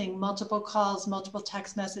contact tracing, multiple calls, multiple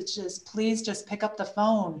text messages, please just pick up the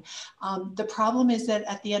phone. The problem is that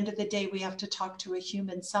at the end of the day, we have to talk to a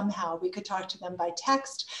human somehow. We could talk to them by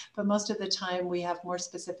text, but most of the time we have more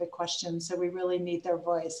specific questions, so we really need their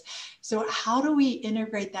voice. So how do we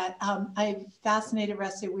integrate that? I'm fascinated,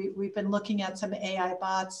 Rasu, we've been looking at some AI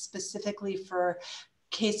bots specifically for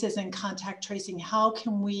cases in contact tracing. How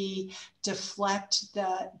can we deflect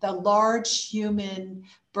the large human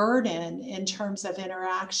burden in terms of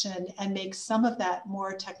interaction and make some of that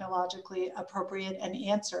more technologically appropriate and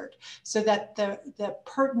answered, so that the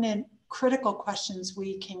pertinent critical questions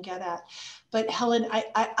we can get at? But Helen,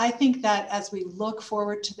 I think that as we look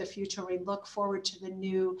forward to the future, we look forward to the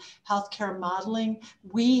new healthcare modeling,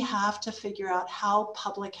 we have to figure out how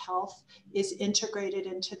public health is integrated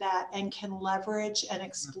into that and can leverage and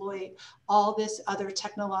exploit all this other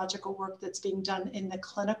technological work that's being done in the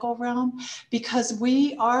clinical realm, because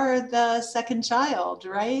we are the second child,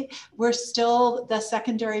 right? We're still the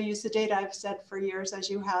secondary use of data. I've said for years, as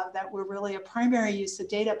you have, that we're really a primary use of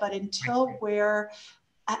data, but until we're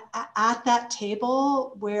at that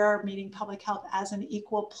table, we're meeting public health as an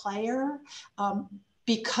equal player,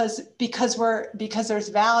 because there's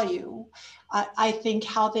value. I think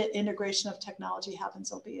how the integration of technology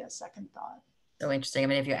happens will be a second thought. So interesting. I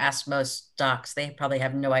mean, if you ask most docs, they probably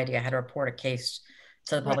have no idea how to report a case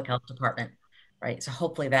to the public health department, right? So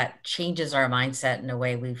hopefully that changes our mindset in a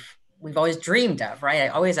way we've always dreamed of, right? I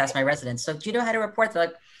always ask my residents, so do you know how to report? They're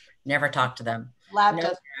like, never talk to them. No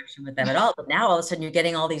interaction with them at all. But now all of a sudden you're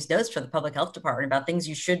getting all these notes from the public health department about things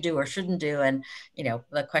you should do or shouldn't do. And,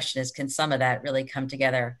 the question is, can some of that really come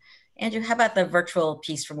together? Andrew, how about the virtual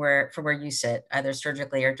piece from where you sit, either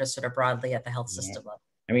surgically or just sort of broadly at the health system level?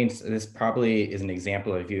 I mean, this probably is an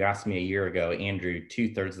example of, if you asked me a year ago, Andrew,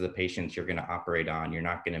 2/3 of the patients you're going to operate on, you're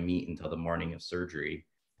not going to meet until the morning of surgery,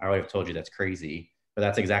 I would have told you that's crazy. But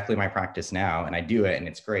that's exactly my practice now, and I do it, and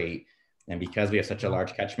it's great. And because we have such a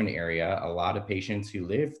large catchment area, a lot of patients who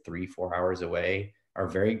live 3-4 hours away are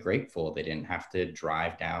very grateful they didn't have to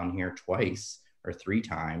drive down here twice or 3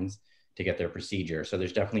 times to get their procedure. So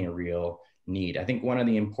there's definitely a real need. I think one of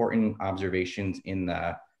the important observations in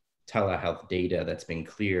the telehealth data that's been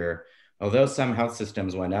clear, although some health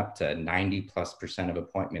systems went up to 90+% of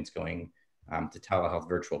appointments going to telehealth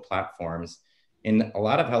virtual platforms, In a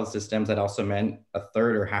lot of health systems, that also meant a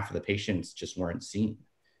third or half of the patients just weren't seen.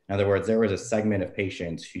 In other words, there was a segment of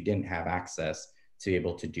patients who didn't have access to be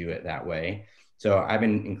able to do it that way. So I've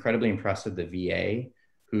been incredibly impressed with the VA,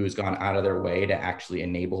 who's gone out of their way to actually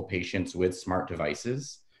enable patients with smart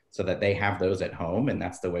devices so that they have those at home, and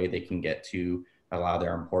that's the way they can get to a lot of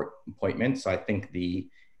their appointments. So I think the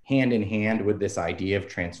hand in hand with this idea of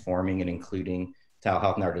transforming and including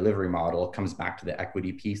telehealth in our delivery model comes back to the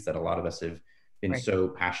equity piece that a lot of us have been so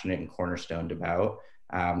passionate and cornerstoned about.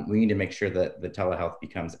 We need to make sure that the telehealth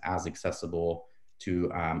becomes as accessible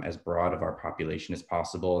to as broad of our population as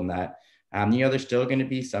possible, and that there's still going to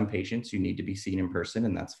be some patients who need to be seen in person,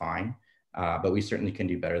 and that's fine. But we certainly can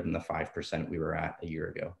do better than the 5% we were at a year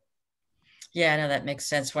ago. Yeah, I know that makes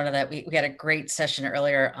sense. One of that, we had a great session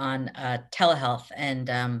earlier on telehealth, and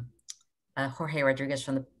Jorge Rodriguez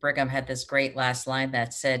from the Brigham had this great last line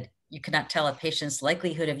that said, "You cannot tell a patient's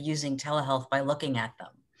likelihood of using telehealth by looking at them,"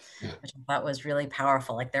 which I thought was really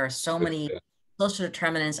powerful. Like there are so many social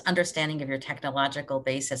determinants, understanding of your technological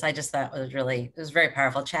basis. I just thought it was very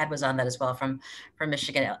powerful. Chad was on that as well from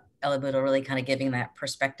Michigan, Elabuto, really kind of giving that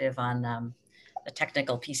perspective on the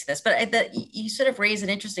technical piece of this. But you sort of raise an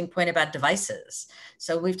interesting point about devices.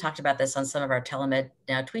 So we've talked about this on some of our telemed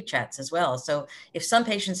now tweet chats as well. So if some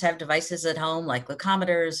patients have devices at home like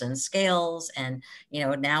glucometers and scales, and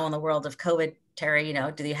now in the world of COVID, Terry,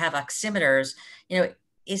 do you have oximeters?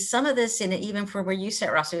 Is some of this, and even for where you sit,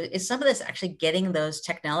 Rasu, is some of this actually getting those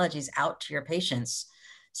technologies out to your patients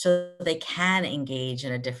so they can engage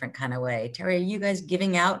in a different kind of way? Terry, are you guys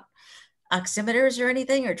giving out oximeters or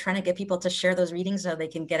anything, or trying to get people to share those readings so they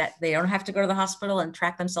can they don't have to go to the hospital and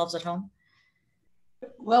track themselves at home?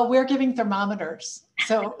 Well, we're giving thermometers.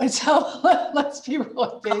 So let's be really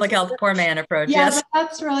basic. Public health poor man approach. Yeah, yes. But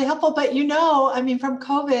that's really helpful. But from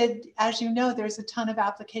COVID, as you know, there's a ton of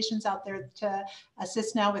applications out there to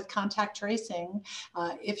assist now with contact tracing.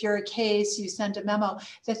 If you're a case, you send a memo.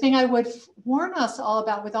 The thing I would warn us all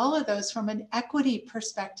about with all of those from an equity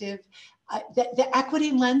perspective, the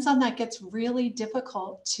equity lens on that gets really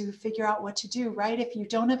difficult to figure out what to do, right? If you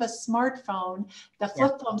don't have a smartphone, the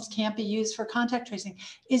flip phones can't be used for contact tracing.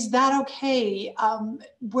 Is that okay?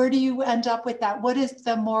 Where do you end up with that? What is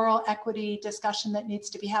the moral equity discussion that needs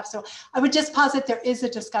to be had? So I would just posit there is a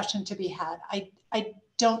discussion to be had. I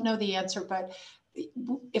don't know the answer, but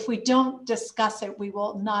if we don't discuss it, we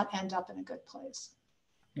will not end up in a good place.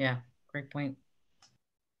 Yeah, great point.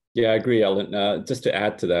 Yeah, I agree, Ellen. Just to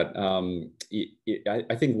add to that,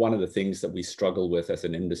 I think one of the things that we struggle with as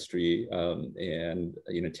an industry, and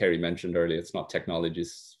Terry mentioned earlier, it's not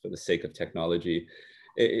technologies for the sake of technology,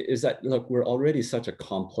 is that, look, we're already such a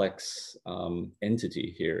complex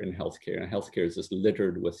entity here in healthcare, and healthcare is just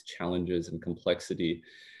littered with challenges and complexity.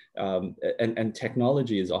 And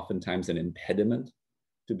technology is oftentimes an impediment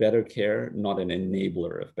to better care, not an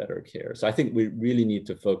enabler of better care. So I think we really need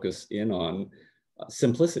to focus in on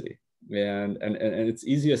simplicity, and it's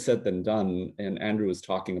easier said than done. And Andrew was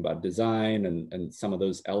talking about design and some of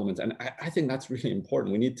those elements, and I think that's really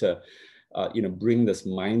important. We need to bring this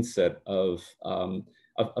mindset of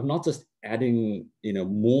not just adding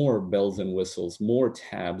more bells and whistles, more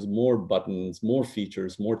tabs, more buttons, more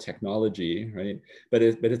features, more technology, right? But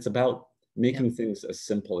it's about making things as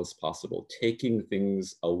simple as possible, taking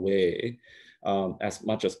things away as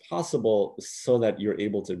much as possible, so that you're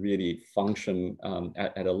able to really function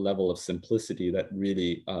at a level of simplicity that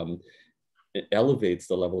really it elevates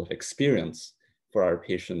the level of experience for our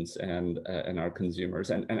patients and our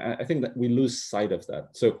consumers. And I think that we lose sight of that.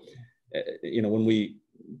 So, when we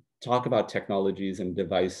talk about technologies and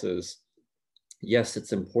devices, yes,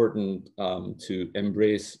 it's important to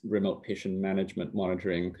embrace remote patient management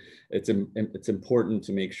monitoring. It's important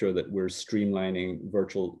to make sure that we're streamlining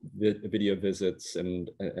virtual video visits and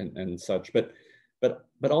such.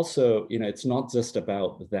 But also, it's not just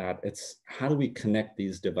about that. It's how do we connect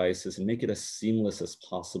these devices and make it as seamless as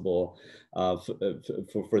possible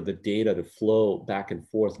for the data to flow back and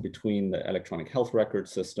forth between the electronic health record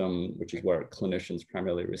system, which is where clinicians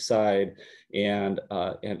primarily reside, and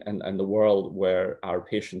the world where our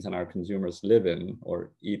patients and our consumers live in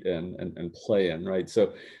or eat in and play in, right?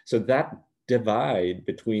 So that divide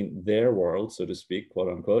between their world, so to speak, quote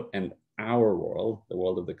unquote, and our world, the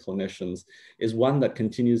world of the clinicians, is one that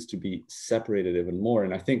continues to be separated even more.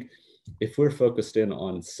 And I think if we're focused in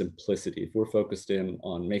on simplicity, if we're focused in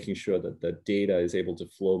on making sure that the data is able to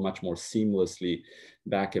flow much more seamlessly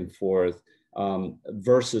back and forth,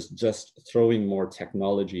 versus just throwing more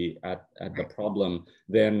technology at the problem,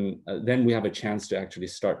 then we have a chance to actually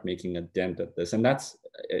start making a dent at this. And that's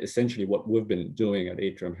essentially what we've been doing at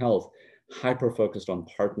Atrium Health. hyper-focused on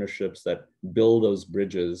partnerships that build those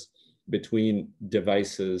bridges between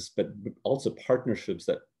devices, but also partnerships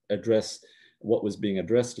that address what was being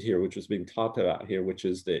addressed here, which was being talked about here, which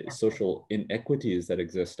is the social inequities that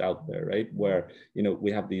exist out there, right? Where, you know,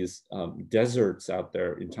 we have these deserts out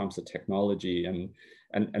there in terms of technology, and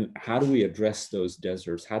how do we address those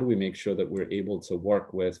deserts? How do we make sure that we're able to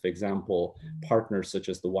work with, for example, partners such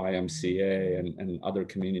as the YMCA and other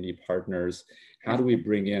community partners? How do we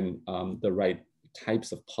bring in the right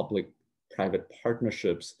types of public-private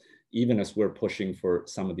partnerships, even as we're pushing for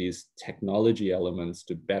some of these technology elements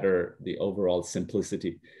to better the overall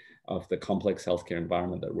simplicity of the complex healthcare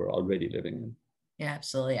environment that we're already living in? Yeah,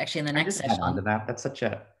 absolutely. Actually, in the next just add on to session, that. That's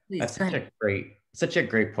such a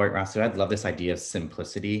great point, Rasu. I love this idea of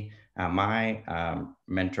simplicity. My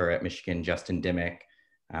mentor at Michigan, Justin Dimmick,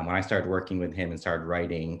 when I started working with him and started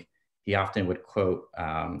writing, he often would quote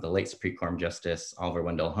the late Supreme Court Justice Oliver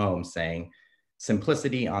Wendell Holmes saying,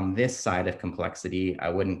 "Simplicity on this side of complexity, I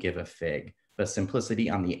wouldn't give a fig, but simplicity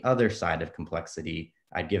on the other side of complexity,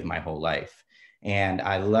 I'd give my whole life." And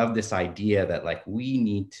I love this idea that like we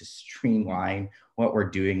need to streamline what we're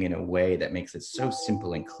doing in a way that makes it so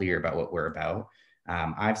simple and clear about what we're about.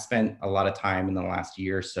 I've spent a lot of time in the last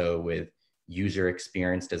year or so with user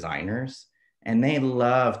experience designers, and they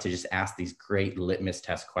love to just ask these great litmus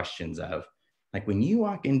test questions of like, when you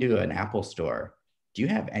walk into an Apple store, do you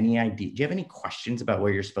have any idea? Do you have any questions about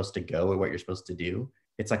where you're supposed to go or what you're supposed to do?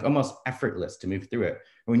 It's like almost effortless to move through it.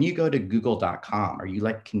 When you go to google.com, are you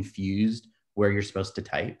like confused where you're supposed to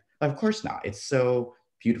type? Of course not. It's so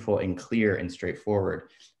beautiful and clear and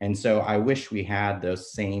straightforward. And so I wish we had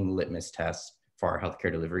those same litmus tests for our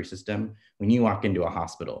healthcare delivery system. When you walk into a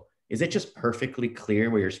hospital, is it just perfectly clear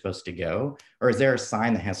where you're supposed to go? Or is there a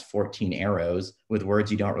sign that has 14 arrows with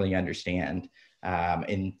words you don't really understand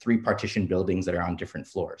in 3 partition buildings that are on different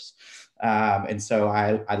floors? And so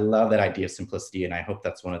I love that idea of simplicity. And I hope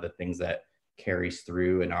that's one of the things that carries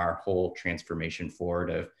through in our whole transformation forward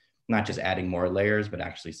of not just adding more layers, but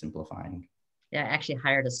actually simplifying. yeah, I actually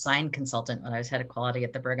hired a sign consultant when I was head of quality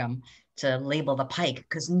at the Brigham to label the pike,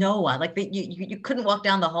 because no one, like you couldn't walk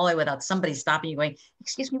down the hallway without somebody stopping you going,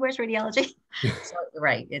 "Excuse me, where's radiology?" So,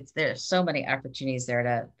 right, there's so many opportunities there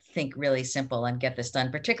to think really simple and get this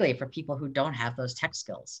done, particularly for people who don't have those tech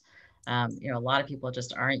skills. You know, a lot of people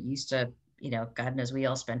just aren't used to, you know, God knows we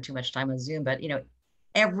all spend too much time on Zoom, but you know,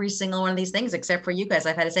 every single one of these things, except for you guys,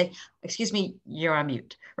 I've had to say, "Excuse me, you're on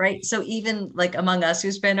mute," right? So even like among us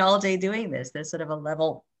who spend all day doing this, there's sort of a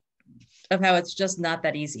level of how it's just not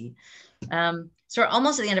that easy. So we're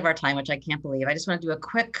almost at the end of our time, which I can't believe. I just want to do a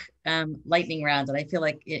quick lightning round. And I feel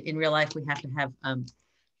like in real life, we have to have,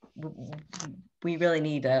 we really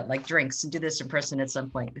need like drinks and do this in person at some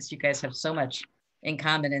point, because you guys have so much in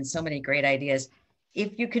common and so many great ideas.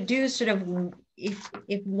 If you could do sort of, if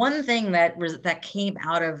one thing that came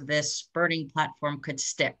out of this burning platform could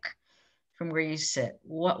stick from where you sit,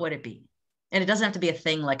 what would it be? And it doesn't have to be a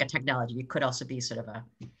thing like a technology. It could also be sort of a,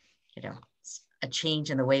 you know, a change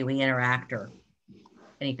in the way we interact or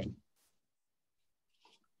anything.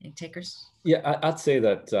 Any takers? Yeah, I'd say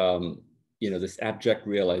that, you know, this abject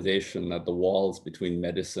realization that the walls between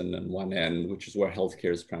medicine on one end, which is where healthcare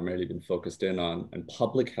has primarily been focused in on, and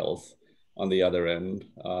public health on the other end,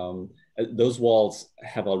 those walls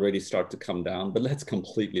have already started to come down, but let's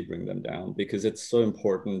completely bring them down, because it's so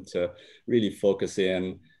important to really focus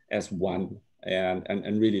in as one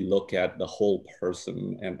and really look at the whole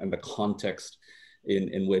person and the context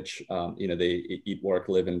in which you know, they eat, work,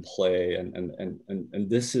 live, and play, and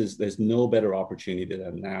there's no better opportunity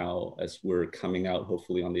than now, as we're coming out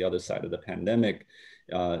hopefully on the other side of the pandemic,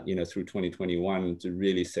 you know, through 2021, to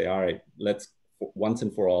really say, all right, let's once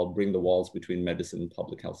and for all bring the walls between medicine and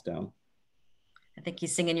public health down. I think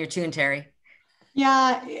he's singing your tune, Terry.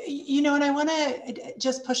 Yeah, you know, and I want to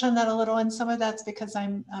just push on that a little. And some of that's because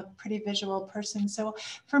I'm a pretty visual person. So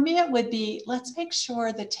for me, it would be, let's make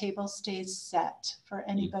sure the table stays set for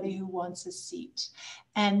anybody who wants a seat,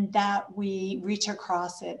 and that we reach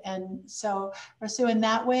across it. And so in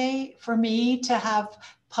that way, for me to have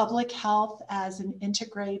public health as an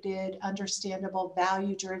integrated, understandable,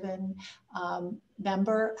 value-driven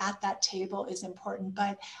member at that table is important.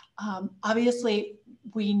 But obviously,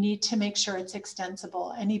 we need to make sure it's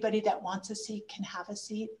extensible. Anybody that wants a seat can have a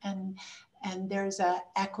seat, and there's a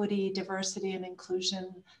equity, diversity, and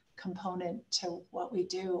inclusion component to what we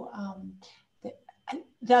do.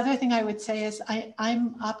 The other thing I would say is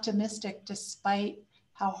I'm optimistic despite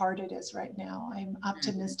how hard it is right now. I'm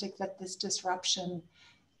optimistic that this disruption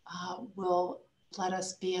will let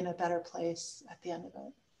us be in a better place at the end of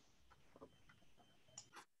it.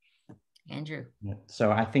 Andrew.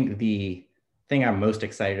 So I think the thing I'm most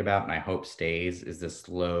excited about, and I hope stays, is this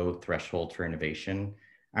low threshold for innovation.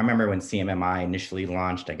 I remember when CMMI initially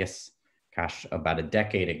launched, I guess, gosh, about a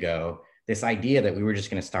decade ago, this idea that we were just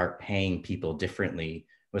going to start paying people differently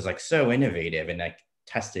was like so innovative, and like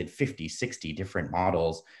tested 50, 60 different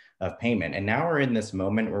models of payment. And now we're in this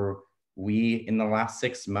moment where we, in the last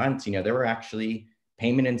 6 months, there were actually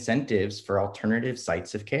payment incentives for alternative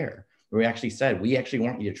sites of care. We actually said, we actually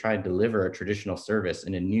want you to try to deliver a traditional service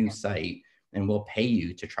in a new site, and we'll pay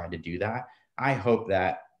you to try to do that. I hope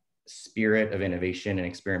that spirit of innovation and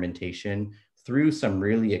experimentation through some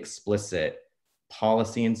really explicit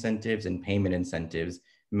policy incentives and payment incentives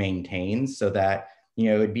maintains, so that,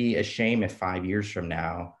 it would be a shame if 5 years from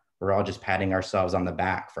now, we're all just patting ourselves on the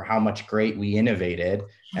back for how much great we innovated,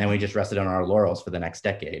 and we just rested on our laurels for the next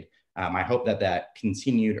decade. I hope that that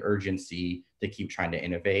continued urgency to keep trying to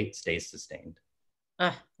innovate stays sustained.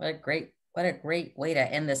 What a great way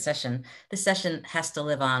to end this session. This session has to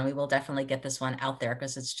live on. We will definitely get this one out there,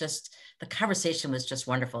 because it's just, the conversation was just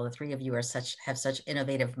wonderful. The three of you have such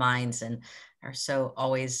innovative minds and are so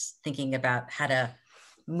always thinking about how to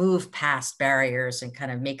move past barriers and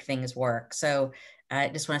kind of make things work. So I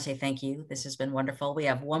just want to say thank you. This has been wonderful. We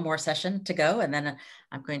have one more session to go, and then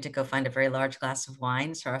I'm going to go find a very large glass of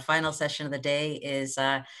wine. So our final session of the day is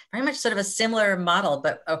very much sort of a similar model,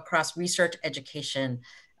 but across research, education,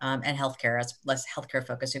 and healthcare. As less healthcare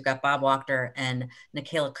focused. We've got Bob Wachter and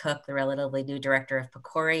Nikayla Cook, the relatively new director of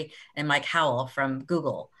PCORI, and Mike Howell from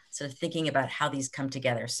Google, sort of thinking about how these come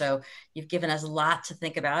together. So you've given us a lot to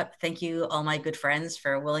think about. Thank you, all my good friends,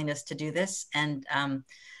 for a willingness to do this. And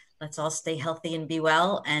let's all stay healthy and be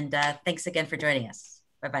well. And thanks again for joining us.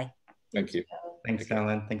 Bye-bye. Thank you. Thanks,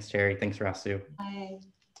 Cullen. Thanks, Terry. Thanks, Rasu. Bye.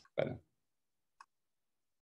 Bye now.